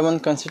 উদয়বন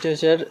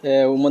কনস্টিটিউশনের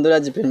মধুরা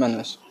জিপির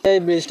মানুষ এই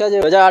ব্রিজটা যে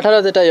 2018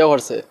 যেটা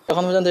করছে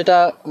এখন পর্যন্ত এটা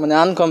মানে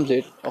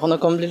আনকমপ্লিট, এখনো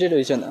কমপ্লিটেড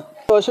হয়েছে না।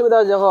 অসুবিধা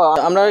যখন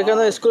আমরা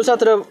এখানে স্কুল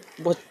ছাত্র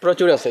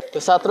প্রচুর আছে, তো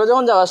ছাত্র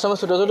যখন যাওয়ার সময়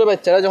ছোটো ছোটো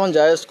বাচ্চারা যখন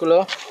যায় স্কুলে,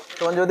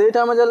 তখন যদি এটা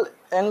আমাদের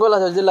অ্যাঙ্গল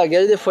আছে যদি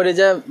লাগিয়ে যদি ফরে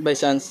যায় বাই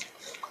চান্স,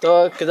 তো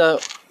কেটা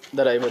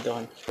দাঁড়াইব।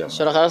 তখন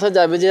সরকার কাছে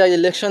যাবে যে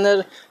ইলেকশনের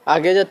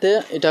আগে যাতে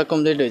এটা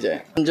কমপ্লিট হয়ে যায়।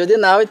 যদি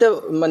না হইতে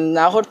মানে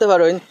না করতে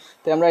পারেন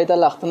তো আমরা এটা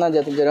লাগতো না,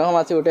 যাতে যেরকম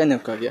আছে ওটাই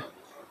নেক করিয়া।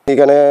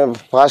 এখানে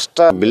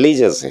 5টা ভিলেজ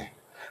আছে,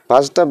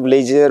 5টা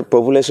ভিলেজের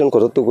পপুলেশন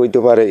কতটুকু হইতে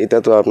পারে এটা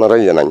তো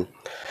আপনারাই জানেন।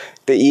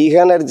 তো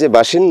এইখানের যে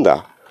বাসিন্দা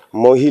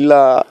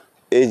মহিলা,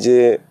 এই যে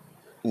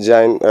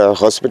জৈন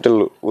হসপিটাল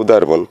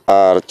উদারবন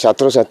আর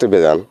ছাত্রছাত্রী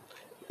বেজান,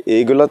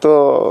 এইগুলো তো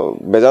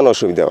বেজান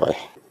অসুবিধা হয়।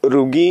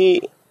 রুগী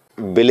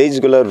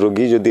ভিলেজগুলোর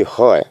রুগী যদি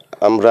হয়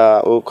আমরা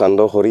ও কান্দ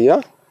করিয়া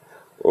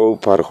ও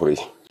পার করি।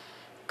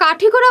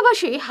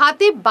 কাঠিগড়াবাসী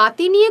হাতে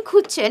বাতি নিয়ে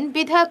খুঁজছেন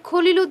বিধায়ক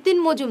খলিল উদ্দিন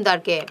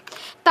মজুমদারকে।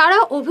 তারা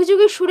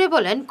অভিযোগের সুরে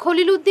বলেন,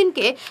 খলিল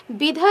উদ্দিনকে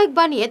বিধায়ক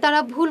বানিয়ে তারা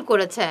ভুল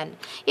করেছেন।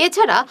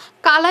 এছাড়া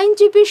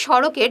কালাইনজিপি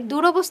সড়কের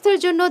দুরবস্থার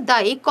জন্য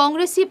দায়ী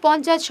কংগ্রেসি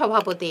পঞ্চায়েত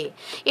সভাপতি।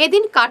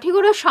 এদিন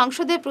কাঠিগড়া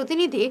সাংসদের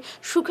প্রতিনিধি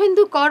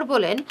সুখেন্দু কর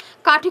বলেন,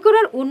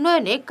 কাঠিগড়ার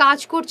উন্নয়নে কাজ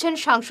করছেন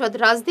সাংসদ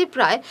রাজদীপ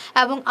রায়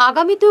এবং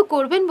আগামীতেও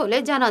করবেন বলে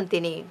জানান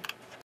তিনি।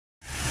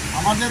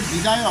 আমাদের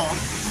বিধায়ক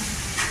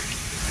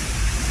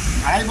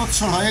 2.5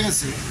 বছর হয়ে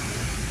গেছে,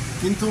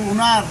 কিন্তু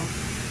ওনার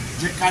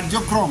যে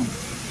কার্যক্রম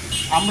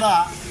আমরা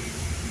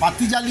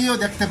বাতি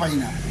জ্বালিয়েও দেখতে পাই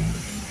না।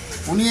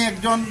 উনি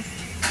একজন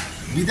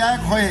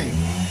বিধায়ক হয়ে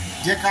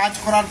যে কাজ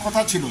করার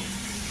কথা ছিল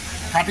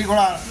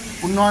কাঠিগড়ার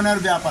উন্নয়নের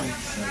ব্যাপারে,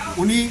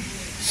 উনি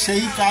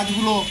সেই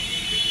কাজগুলো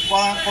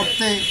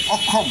করতে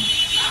অক্ষম।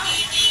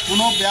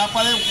 কোনো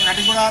ব্যাপারে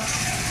কাঠিগড়ার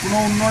কোনো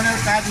উন্নয়নের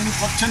কাজ উনি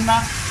করছেন না,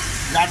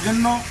 যার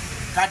জন্য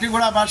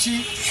কাঠিগড়াবাসী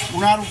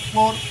ওনার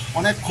উপর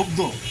অনেক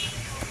ক্ষুব্ধ।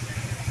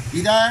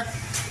 বিধায়ক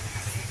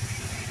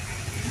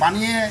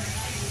বানিয়ে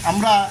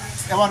আমরা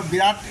এবার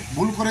বিরাট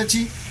ভুল করেছি।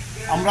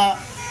 আমরা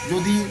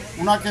যদি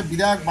ওনাকে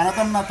বিধায়ক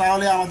বানাতাম না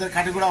তাহলে আমাদের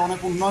কাঠিগড়া অনেক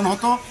উন্নয়ন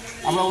হতো।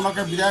 আমরা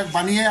ওনাকে বিধায়ক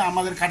বানিয়ে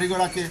আমাদের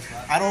কাঠিগড়াকে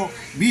আরও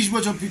 20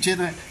 বছর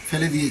পিছনে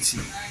ফেলে দিয়েছি।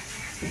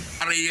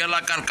 আর এই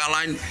এলাকার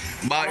কালাইন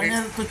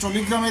তো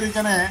চলিগ্রামের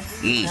এখানে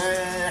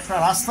একটা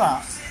রাস্তা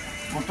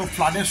গত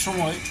ফ্লাডের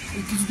সময়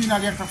এই কিছুদিন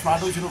আগে একটা ফ্লাড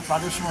হয়েছিল,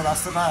 ফ্লাডের সময়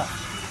রাস্তাটা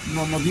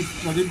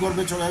নদীর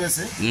গর্ভে চলে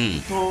গেছে।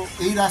 তো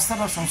এই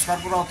রাস্তাটা সংস্কার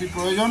করা অতি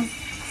প্রয়োজন।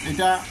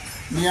 এটা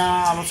নিয়ে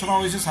আলোচনা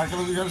হয়েছে, সার্কেল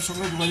অফিসারের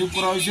সঙ্গে যোগাযোগ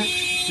করা হয়েছে।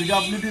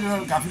 পিডাব্লিউডির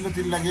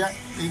গাফিলতির লাগিয়া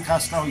এই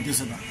কাজটা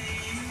হইতেছে না।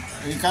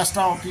 এই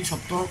কাজটা অতি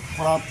সত্য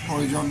করা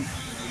প্রয়োজন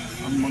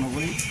আমি মনে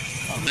করি।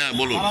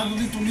 তারা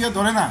যদি তুলিয়ে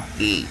ধরে না,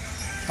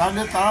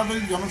 তাহলে তারা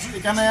যদি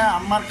এখানে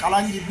আমার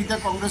কালান জিপিতে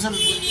কংগ্রেসের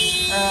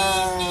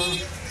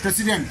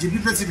প্রেসিডেন্ট, জিপি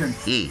প্রেসিডেন্ট,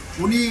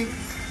 উনি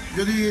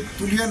যদি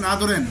তুলিয়ে না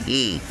ধরেন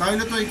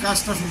তাহলে তো এই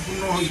কাজটা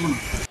সম্পূর্ণ হইব না।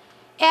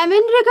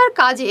 এমএনরেগার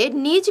কাজে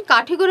নিজ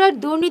কাঠিগড়ার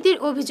দুর্নীতির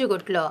অভিযোগ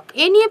উঠল।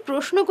 এ নিয়ে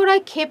প্রশ্ন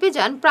করায় ক্ষেপে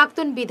যান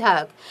প্রাক্তন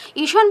বিধায়ক।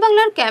 ঈশান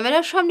বাংলার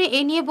ক্যামেরার সামনে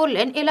এ নিয়ে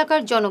বললেন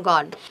এলাকার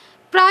জনগণ।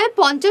 প্রায়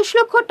 50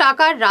 লক্ষ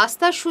টাকার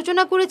রাস্তার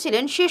সূচনা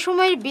করেছিলেন সে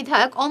সময়ের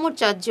বিধায়ক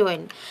অমরচাঁদ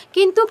জৈন,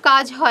 কিন্তু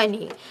কাজ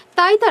হয়নি।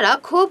 তাই তারা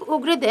ক্ষোভ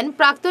উগরে দেন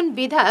প্রাক্তন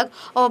বিধায়ক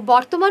ও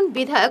বর্তমান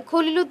বিধায়ক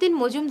খলিল উদ্দিন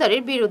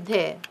মজুমদারের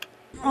বিরুদ্ধে।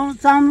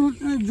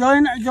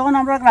 যখন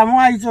আমরা গ্রামে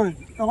আইছি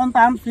তখন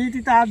তান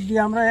পিটিতে হাত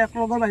দিয়ে আমরা এক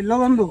লগর বাইল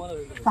বন্ধু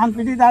তান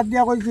পিটিতে হাত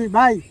দিয়া কইছি,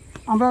 ভাই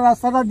আমরা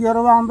রাস্তাটা দিয়ে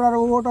রবা, আমরা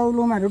ওটা হইল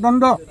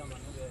মেরুদণ্ড।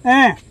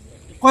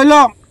 কইল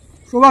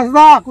সুভাষ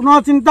দা কোনো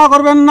চিন্তা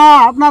করবেন না,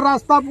 আপনার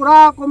রাস্তা পুরা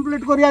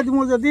কমপ্লিট করিয়া দিব,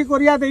 যদি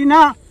করিয়া দেই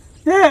না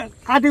তে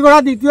কাঠিগড়া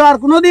দ্বিতীয় আর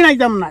কোনোদিন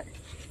আইতাম নাই।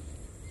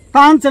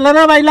 তান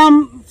ছেলেরা বাইলাম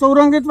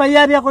চৌরঙ্গীত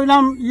পাইয়া দিয়া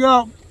কইলাম,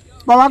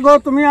 বাবা গো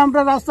তুমি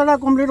আমরা রাস্তাটা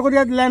কমপ্লিট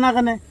করিয়া দিলে না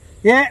কেন?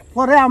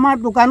 পরে আমার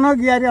দোকানে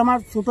গিয়ে আমার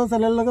ছোট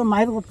ছেলের লগে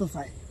মাহির করতে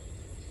চাই।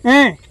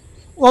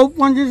 ও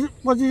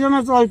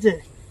পজিশনে চলছে।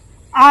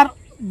 আর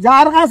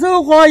যার কাছেও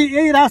কই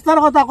এই রাস্তার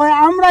কথা কয়,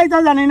 আমরা এটা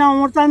জানি না,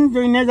 অমরচাঁদ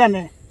জৈনে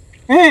জানে।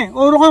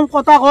 ওরকম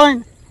কথা কইন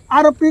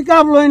আর পিক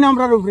আপ লইন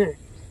আমরার উপরে।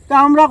 তা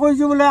আমরা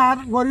কইছি বলে আর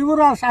গরিবর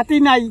আর সাথী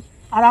নাই,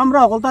 আর আমরা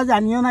অকলতা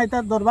জানিও না,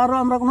 এটার দরবারও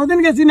আমরা কোনোদিন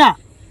গেছি না,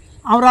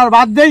 আমরা আর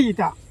বাদ দেই।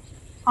 এটা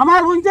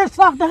আমার 50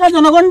 লাখ টাকা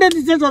জনগণে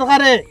দিচ্ছে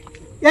সরকারে,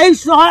 এই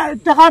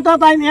টাকাটা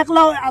তাই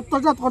একলা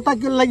আত্মসাৎ কথা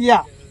কি লাগিয়া,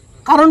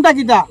 কারণটা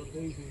কিটা?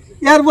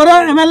 এরপরে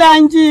এমএলএ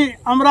আনছি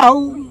আমরা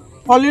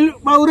কলিল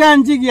বাউরে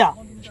আনছি গিয়া,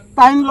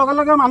 তাই লগে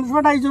লগে মানুষ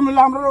পাঠাইছো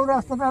মিলে আমরা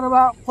রাস্তাটা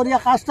করিয়া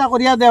কাজটা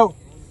করিয়া দেও।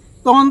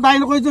 তখন তাই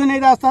কইছেন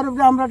এই রাস্তার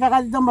উপরে আমরা টাকা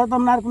দিতাম,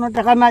 পারতাম না, আর কোনো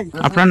টাকা নাই।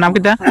 আপনার নাম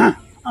কিটা?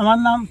 আমার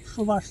নাম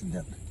সুভাষ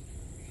দেব,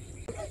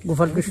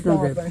 গোপাল কৃষ্ণ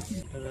দেব।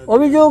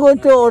 অভিযোগ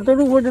হচ্ছে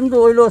অতটুকু পর্যন্ত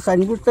হইলো,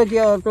 সাইনবোর্ড থেকে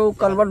অত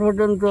কালভার্ট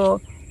পর্যন্ত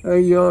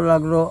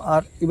লাগলো,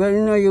 আর এবার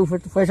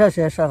পয়সা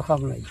শেষ, আর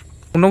কাম নাই।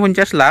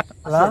 49 লাখ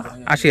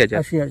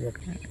 80,000।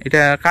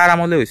 এটা কার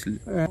আমলে হয়েছিল?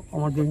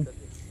 আমাদের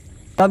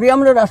দাবি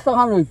আমরা রাস্তা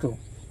খান হইতো।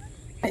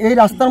 এই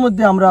রাস্তার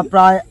মধ্যে আমরা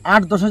প্রায়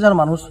 8-10 হাজার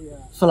মানুষ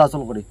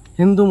চলাচল করি,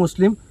 হিন্দু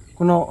মুসলিম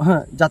কোনো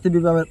জাতি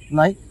বিভাগ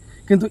নাই।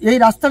 কিন্তু এই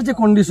রাস্তার যে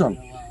কন্ডিশন,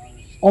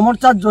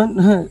 অমরচাঁদ জৈন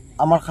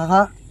আমার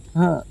কাকা,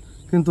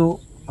 কিন্তু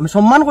আমি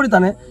সম্মান করি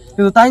তানে,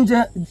 কিন্তু তাই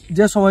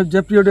যে সময় যে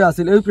পিরিয়ডে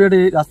আসছিল ওই পিরিয়ডে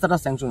এই রাস্তাটা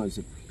স্যাংশন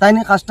হয়েছিল, তাই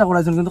নিয়ে কাজটা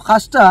করাইছিল। কিন্তু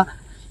কাজটা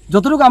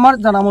যতটুকু আমার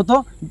জানা মতো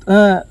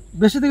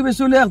বেশি থেকে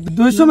বেশি হলে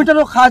 200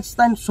 মিটারও কাজ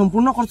তাই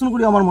সম্পূর্ণ খরচ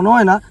করি আমার মনে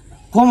হয় না,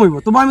 কম হইব।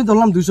 তবে আমি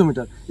ধরলাম 200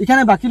 মিটার,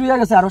 এখানে বাকি রয়ে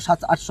গেছে আরো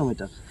 700-800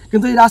 মিটার।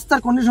 কিন্তু এই রাস্তার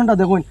কন্ডিশনটা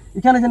দেখুন,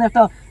 এখানে যেন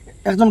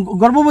একজন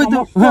গর্ভবতী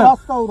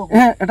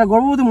একটা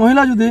গর্ভবতী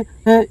মহিলা যদি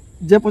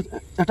যে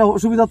একটা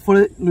অসুবিধা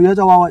পড়ে লইয়া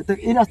যাওয়া হয়,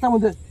 এই রাস্তার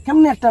মধ্যে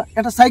কেমনি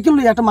একটা সাইকেল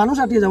লইয়া একটা মানুষ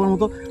আটিয়ে যাওয়ার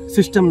মতো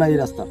সিস্টেম নাই এই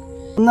রাস্তার।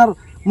 আপনার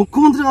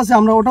মুখ্যমন্ত্রীর কাছে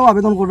আমরা ওটাও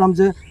আবেদন করলাম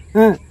যে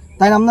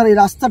তাই আপনার এই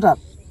রাস্তাটা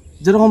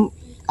যেরকম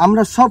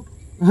আমরা সব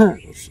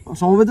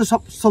সমবেত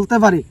সব চলতে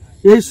পারি,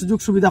 এই সুযোগ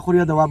সুবিধা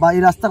করিয়া দেওয়া বা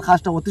এই রাস্তার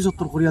কাজটা অতি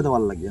সত্তর করিয়া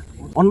দেওয়ার লাগিয়া,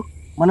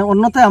 মানে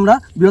অন্যথায় আমরা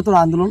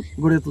বৃহত্তর আন্দোলন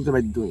গড়ে তুলতে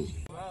বাধ্য হই।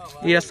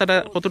 এই রাস্তাটা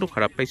কতটুকু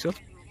খারাপ পাইছো?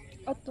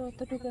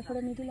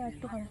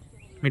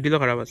 মিডিলও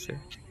খারাপ আছে।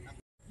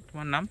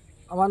 তোমার নাম?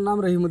 আমার নাম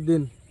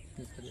রহিমউদ্দিন,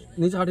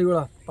 নিজ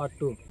কাঠিগড়া পার্ট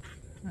 2।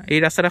 এই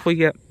রাস্তাটা কই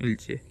গিয়া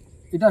মিলছে?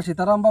 এটা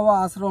সীতারাম বাবা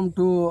আশ্রম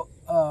টু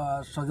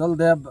সজল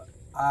দেব,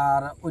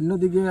 আর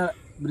অন্যদিকে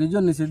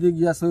ব্রিজের নিচে দিকে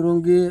গিয়া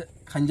সৌরঙ্গী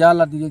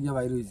খাঞ্জালার দিকে গিয়ে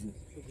বাইর হয়েছে।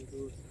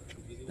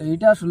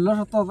 এইটা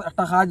 16-17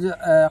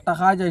 একটা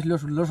কাজ আসলো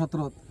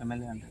 16-17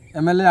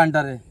 এমএলএ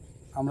আন্ডারে,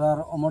 আমরা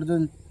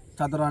অমরজন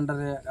চাদর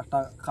আন্ডারে একটা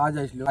কাজ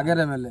আসলো আগের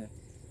এমএলএ।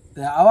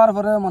 আবার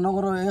পরে মনে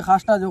করো এই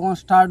কাজটা যখন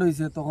স্টার্ট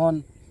হয়েছে তখন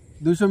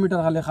 200 মিটার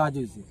খালি কাজ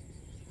হয়েছে,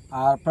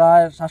 আর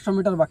প্রায় 700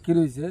 মিটার বাকি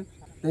রয়েছে।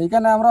 তো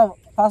এইখানে আমরা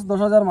 5-10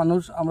 হাজার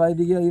মানুষ আমরা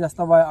এইদিকে এই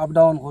রাস্তা বাই আপ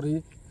ডাউন করি,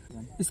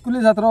 স্কুলি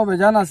ছাত্রও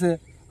বেজান আছে।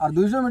 আর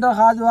 200 মিটার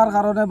কাজ হওয়ার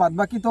কারণে বাদ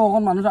বাকি তো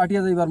এখন মানুষ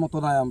আটিয়া যাইবার মতো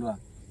নাই। আমরা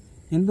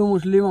হিন্দু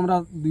মুসলিম আমরা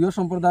দুই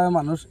সম্প্রদায়ের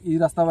মানুষ এই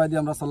রাস্তা বাই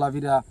দিয়ে আমরা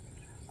চলাফেরা,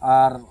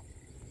 আর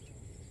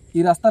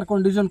এই রাস্তার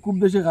কন্ডিশন খুব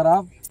বেশি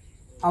খারাপ।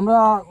 আমরা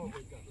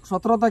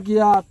 17 থেকে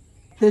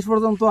 23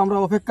 পর্যন্ত আমরা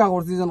অপেক্ষা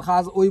করছি যেন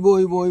কাজ ওইব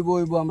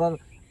আমরা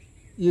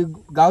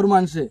গাঁর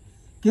মানুষে,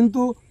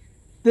 কিন্তু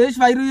 23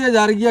 বাইরে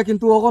যার গিয়া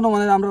কিন্তু ওখানে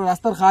মানে আমরা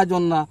রাস্তার কাজ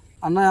হন না,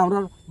 আর নাই আমরা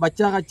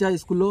বাচ্চা কাচ্চা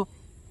স্কুলও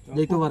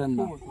যেতে পারেন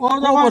না, ও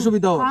খুব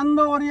অসুবিধা হয়। কান্দ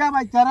করিয়া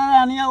বাচ্চারা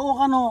আনিয়া ও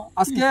কেন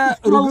আজকে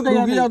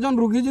একজন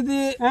রুগী যদি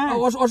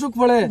অসুখ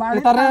পড়ে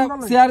তারে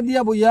চেয়ার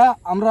দিয়া বইয়া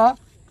আমরা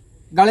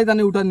গাড়ি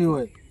টানি উঠানি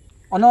হয়।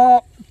 অন্য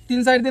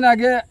 3-4 দিন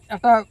আগে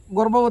একটা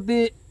গর্ভবতী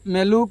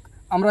মেলুক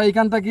আমরা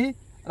এখান থাকি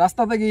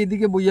রাস্তা থেকে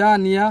এদিকে বইয়া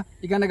নিয়া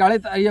এখানে গাড়ি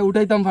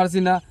উঠাইতাম পারছি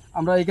না,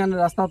 আমরা এখানে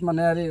রাস্তাত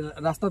মানে আর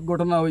রাস্তাত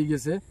ঘটনা হয়ে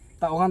গেছে,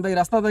 তা ওখান থেকে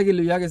রাস্তা থেকে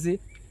লইয়া গেছি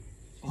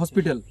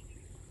হসপিটাল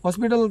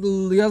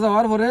লইয়া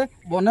যাওয়ার পরে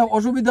অনেক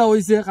অসুবিধা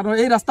হয়েছে, কারণ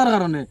এই রাস্তার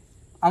কারণে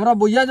আমরা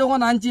বইয়া যখন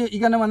আনছি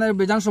এখানে মানে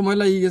বেজান সময়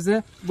লাগি গেছে,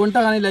 ঘন্টা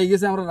খানি লাগি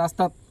গেছে, আমরা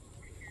রাস্তাত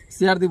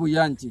চেয়ার দিয়ে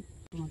বইয়া আনছি।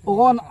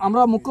 তখন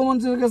আমরা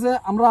মুখ্যমন্ত্রীর কাছে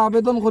আমরা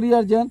আবেদন করি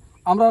আর যেন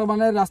আমরা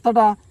মানে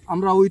রাস্তাটা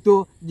আমরা হইতো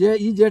যে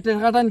যে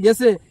টাকাটা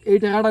গেছে এই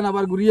টাকাটা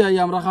আবার ঘুরিয়ে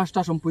আমরা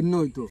কাজটা সম্পূর্ণ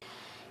হইতো।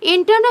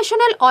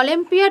 ইন্টারন্যাশনাল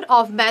অলিম্পিয়াড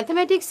অফ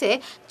ম্যাথমেটিক্সে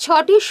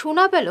 6টি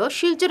সোনা পেল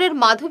শিলচরের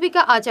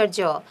মাধবিকা আচার্য।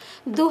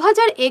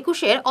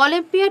 2021-এর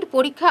অলিম্পিয়াড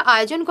পরীক্ষা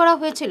আয়োজন করা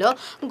হয়েছিল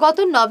গত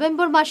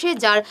নভেম্বর মাসে,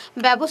 যার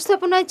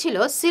ব্যবস্থাপনায় ছিল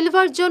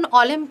silver zone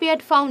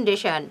olympiad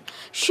foundation.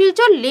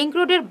 Silchar link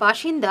রোডের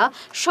বাসিন্দা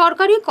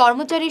সরকারি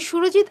কর্মচারী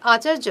সুরজিৎ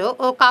আচার্য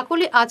ও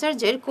কাকলি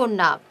আচার্যের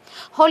কন্যা।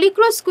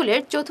 হলিক্রস স্কুলের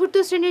 4র্থ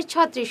শ্রেণীর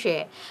ছাত্রী সে।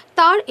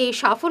 তার এই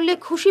সাফল্যে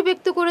খুশি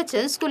ব্যক্ত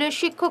করেছেন স্কুলের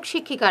শিক্ষক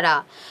শিক্ষিকারা।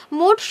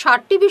 মোট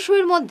 60টি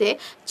বিষয়ের মধ্যে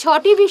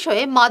 6টি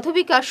বিষয়ে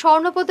মাধবিকা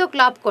স্বর্ণপদক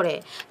লাভ করে,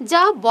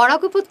 যা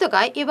বরাক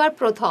উপত্যকায় এবার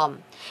প্রথম।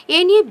 এ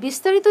নিয়ে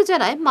বিস্তারিত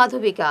জানায়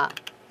মাধবিকা।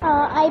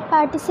 I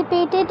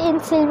participated in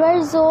Silver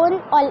Zone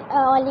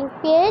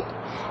Olympiad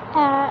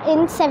in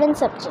 7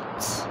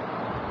 subjects.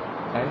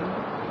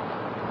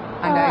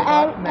 And I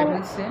got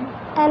medals in?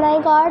 And I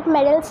got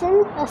medals in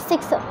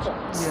 6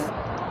 subjects.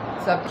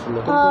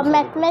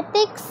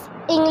 Mathematics,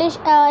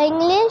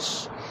 English,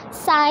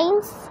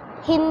 Science,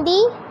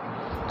 Hindi,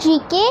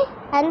 GK,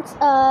 and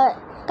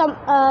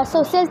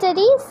Social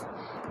Studies,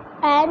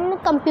 and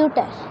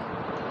Computer.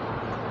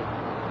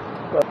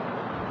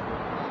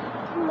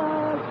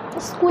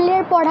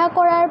 স্কুলের পড়া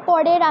করার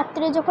পরে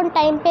রাত্রে যখন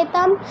টাইম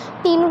পেতাম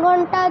 3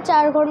 ঘন্টা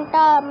 4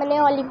 ঘন্টা মানে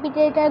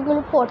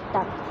অলিম্পিয়াডগুলো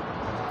পড়তাম।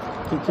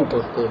 কি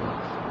পড়তে?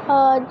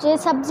 যে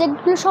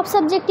সাবজেক্টগুলো সব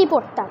সাবজেক্টই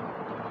পড়তাম।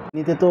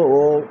 এমনিতে তো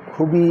ও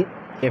খুবই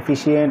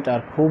এফিশিয়েন্ট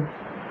আর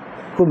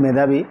খুব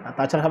মেধাবী, আর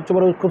তাছাড়া সবচেয়ে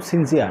বড় খুব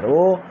সিনসিয়ার। ও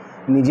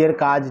নিজের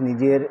কাজ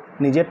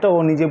নিজেরটা ও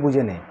নিজে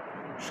বুঝে নেয়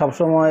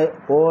সবসময়।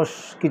 ও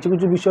কিছু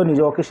বিষয়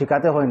নিজে ওকে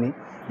শেখাতে হয়নি,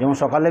 যেমন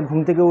সকালে ঘুম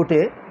থেকে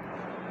উঠে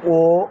ও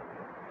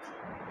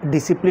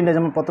ডিসিপ্লিনটা,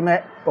 যেমন প্রথমে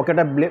ওকে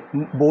একটা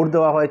বোর্ড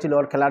দেওয়া হয়েছিল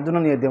ওর খেলার জন্য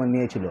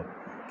নিয়েছিল,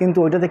 কিন্তু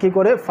ওইটাতে কী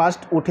করে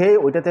ফার্স্ট উঠে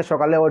ওইটাতে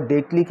সকালে ওর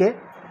ডেট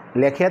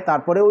লেখে,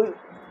 তারপরে ওই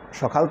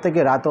সকাল থেকে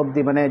রাত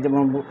অবধি মানে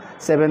যেমন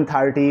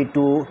 7:30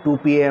 to 2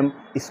 PM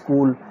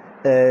school,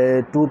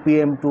 2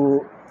 PM to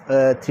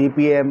 3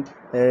 PM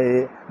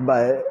বা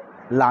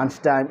লাঞ্চ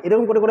টাইম,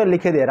 এরকম করে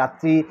লিখে দেয়।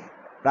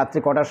 রাত্রি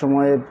কটার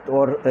সময়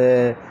ওর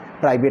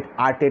প্রাইভেট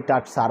আর্টের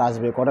স্যার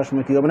আসবে, কটার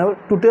সময় কী হবে, মানে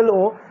টোটাল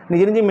ও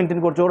নিজে মেনটেন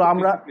করছে। ওরা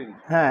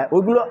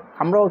ওইগুলো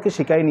আমরা ওকে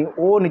শেখাইনি,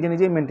 ও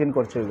নিজেই মেনটেন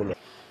করছে ওইগুলো।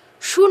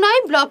 সুনাই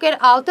ব্লকের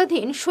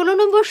আওতাধীন 16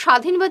 নম্বর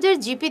স্বাধীনবাজার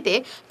জিপিতে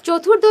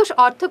চতুর্দশ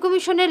অর্থ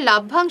কমিশনের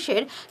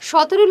লাভ্যাংশের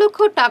 17 লক্ষ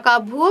টাকা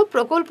ভুয়ো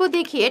প্রকল্প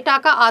দেখিয়ে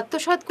টাকা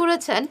আত্মসাৎ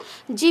করেছেন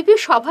জিপি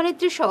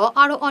সভানেত্রী সহ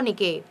আরও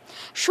অনেকে।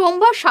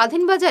 সোমবার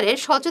স্বাধীনবাজারের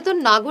সচেতন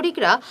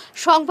নাগরিকরা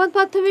সংবাদ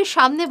মাধ্যমের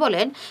সামনে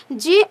বলেন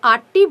যে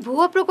 8টি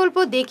ভুয়ো প্রকল্প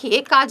দেখিয়ে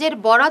কাজের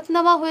বরাত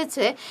নেওয়া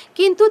হয়েছে,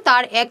 কিন্তু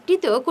তার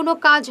একটিতেও কোনো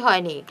কাজ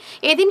হয়নি।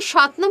 এদিন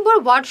 7 নম্বর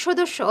ওয়ার্ড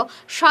সদস্য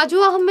সাজু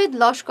আহমেদ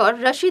লস্কর,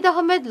 রশিদ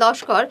আহমেদ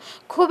লস্কর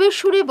ক্ষোভের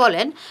সুরে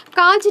বলেন,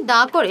 কাজ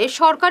না করে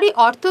সরকারি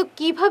অর্থ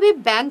কিভাবে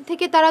ব্যাংক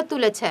থেকে তারা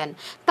তুলেছেন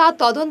তা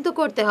তদন্ত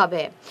করতে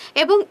হবে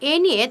এবং এ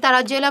নিয়ে তারা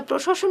জেলা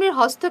প্রশাসনের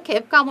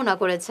হস্তক্ষেপ কামনা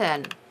করেছেন।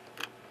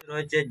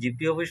 রয়েছে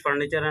GP office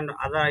furniture and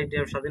other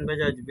item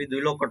স্বাধীনবাজার GP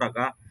 2 লক্ষ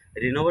টাকা,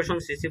 renovation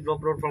CC block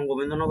road from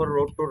Gobindanagar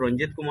road two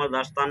Ranjit Kumar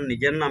Das তার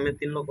নিজের নামে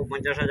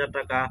 3,50,000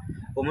 টাকা,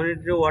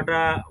 community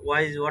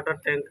water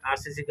tank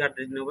RCC card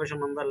renovation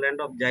on the land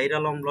of জাহির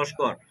আলম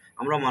লস্কর,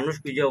 আমরা মানুষ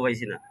খুঁজেও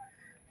পাইছি না,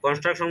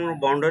 construction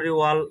boundary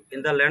wall in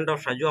the land of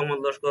Saju Ahmad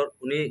Laskar,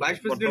 উনি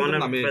বর্তমানে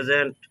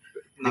present,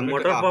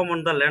 motor pump on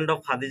the land of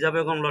Khadija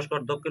Begum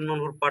Laskar দক্ষিণ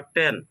Monpur part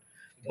 10,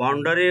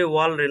 boundary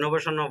wall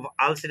renovation of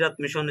Al Sirat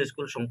mission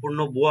school সম্পূর্ণ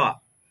বুয়া,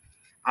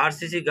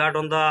 RCC guard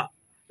on the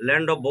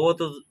land of Bhagat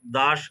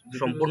Das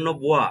সম্পূর্ণ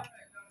বুয়া,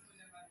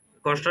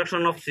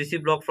 construction of CC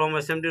block from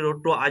SMD road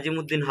two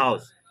Azimuddin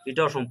house,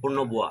 এটাও সম্পূর্ণ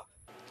বুয়া।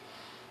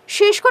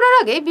 শেষ করার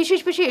আগে বিশেষ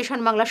ঈশান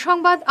বাংলা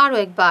সংবাদ আরও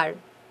একবার।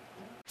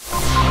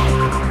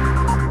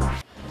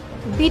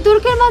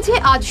 বিতর্কের মাঝে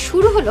আজ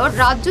শুরু হলো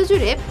রাজ্য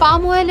জুড়ে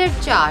পাম অয়েলের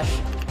চাষ।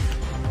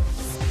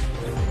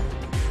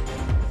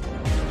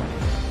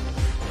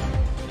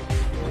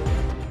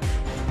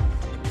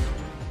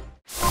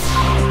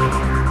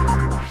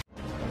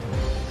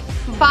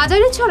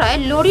 বাজারে ছড়ায়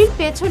লরির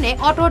পেছনে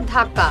অটোর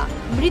ধাক্কা,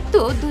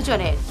 মৃত্যু 2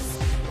 জনের।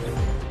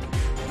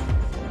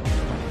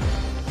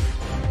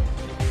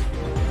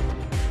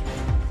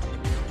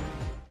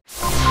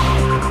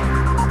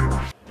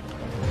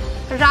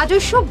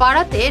 রাজস্ব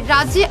বাড়াতে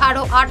রাজ্যে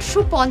আরও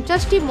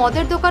 850টি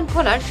মদের দোকান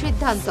খোলার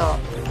সিদ্ধান্ত।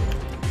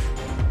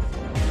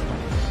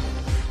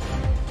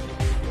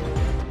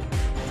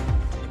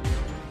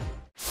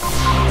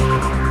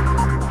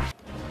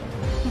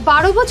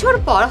 বারো বছর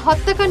পর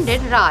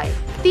হত্যাকাণ্ডের রায়,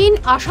 3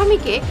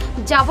 আসামিকে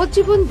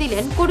যাবজ্জীবন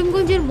দিলেন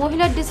করিমগঞ্জের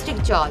মহিলা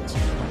ডিস্ট্রিক্ট জজ।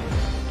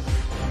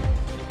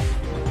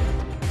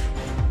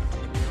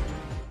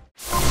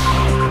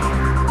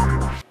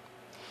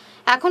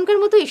 এখনকার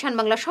মতো ঈশান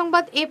বাংলা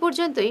সংবাদ এ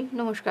পর্যন্তই।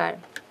 নমস্কার।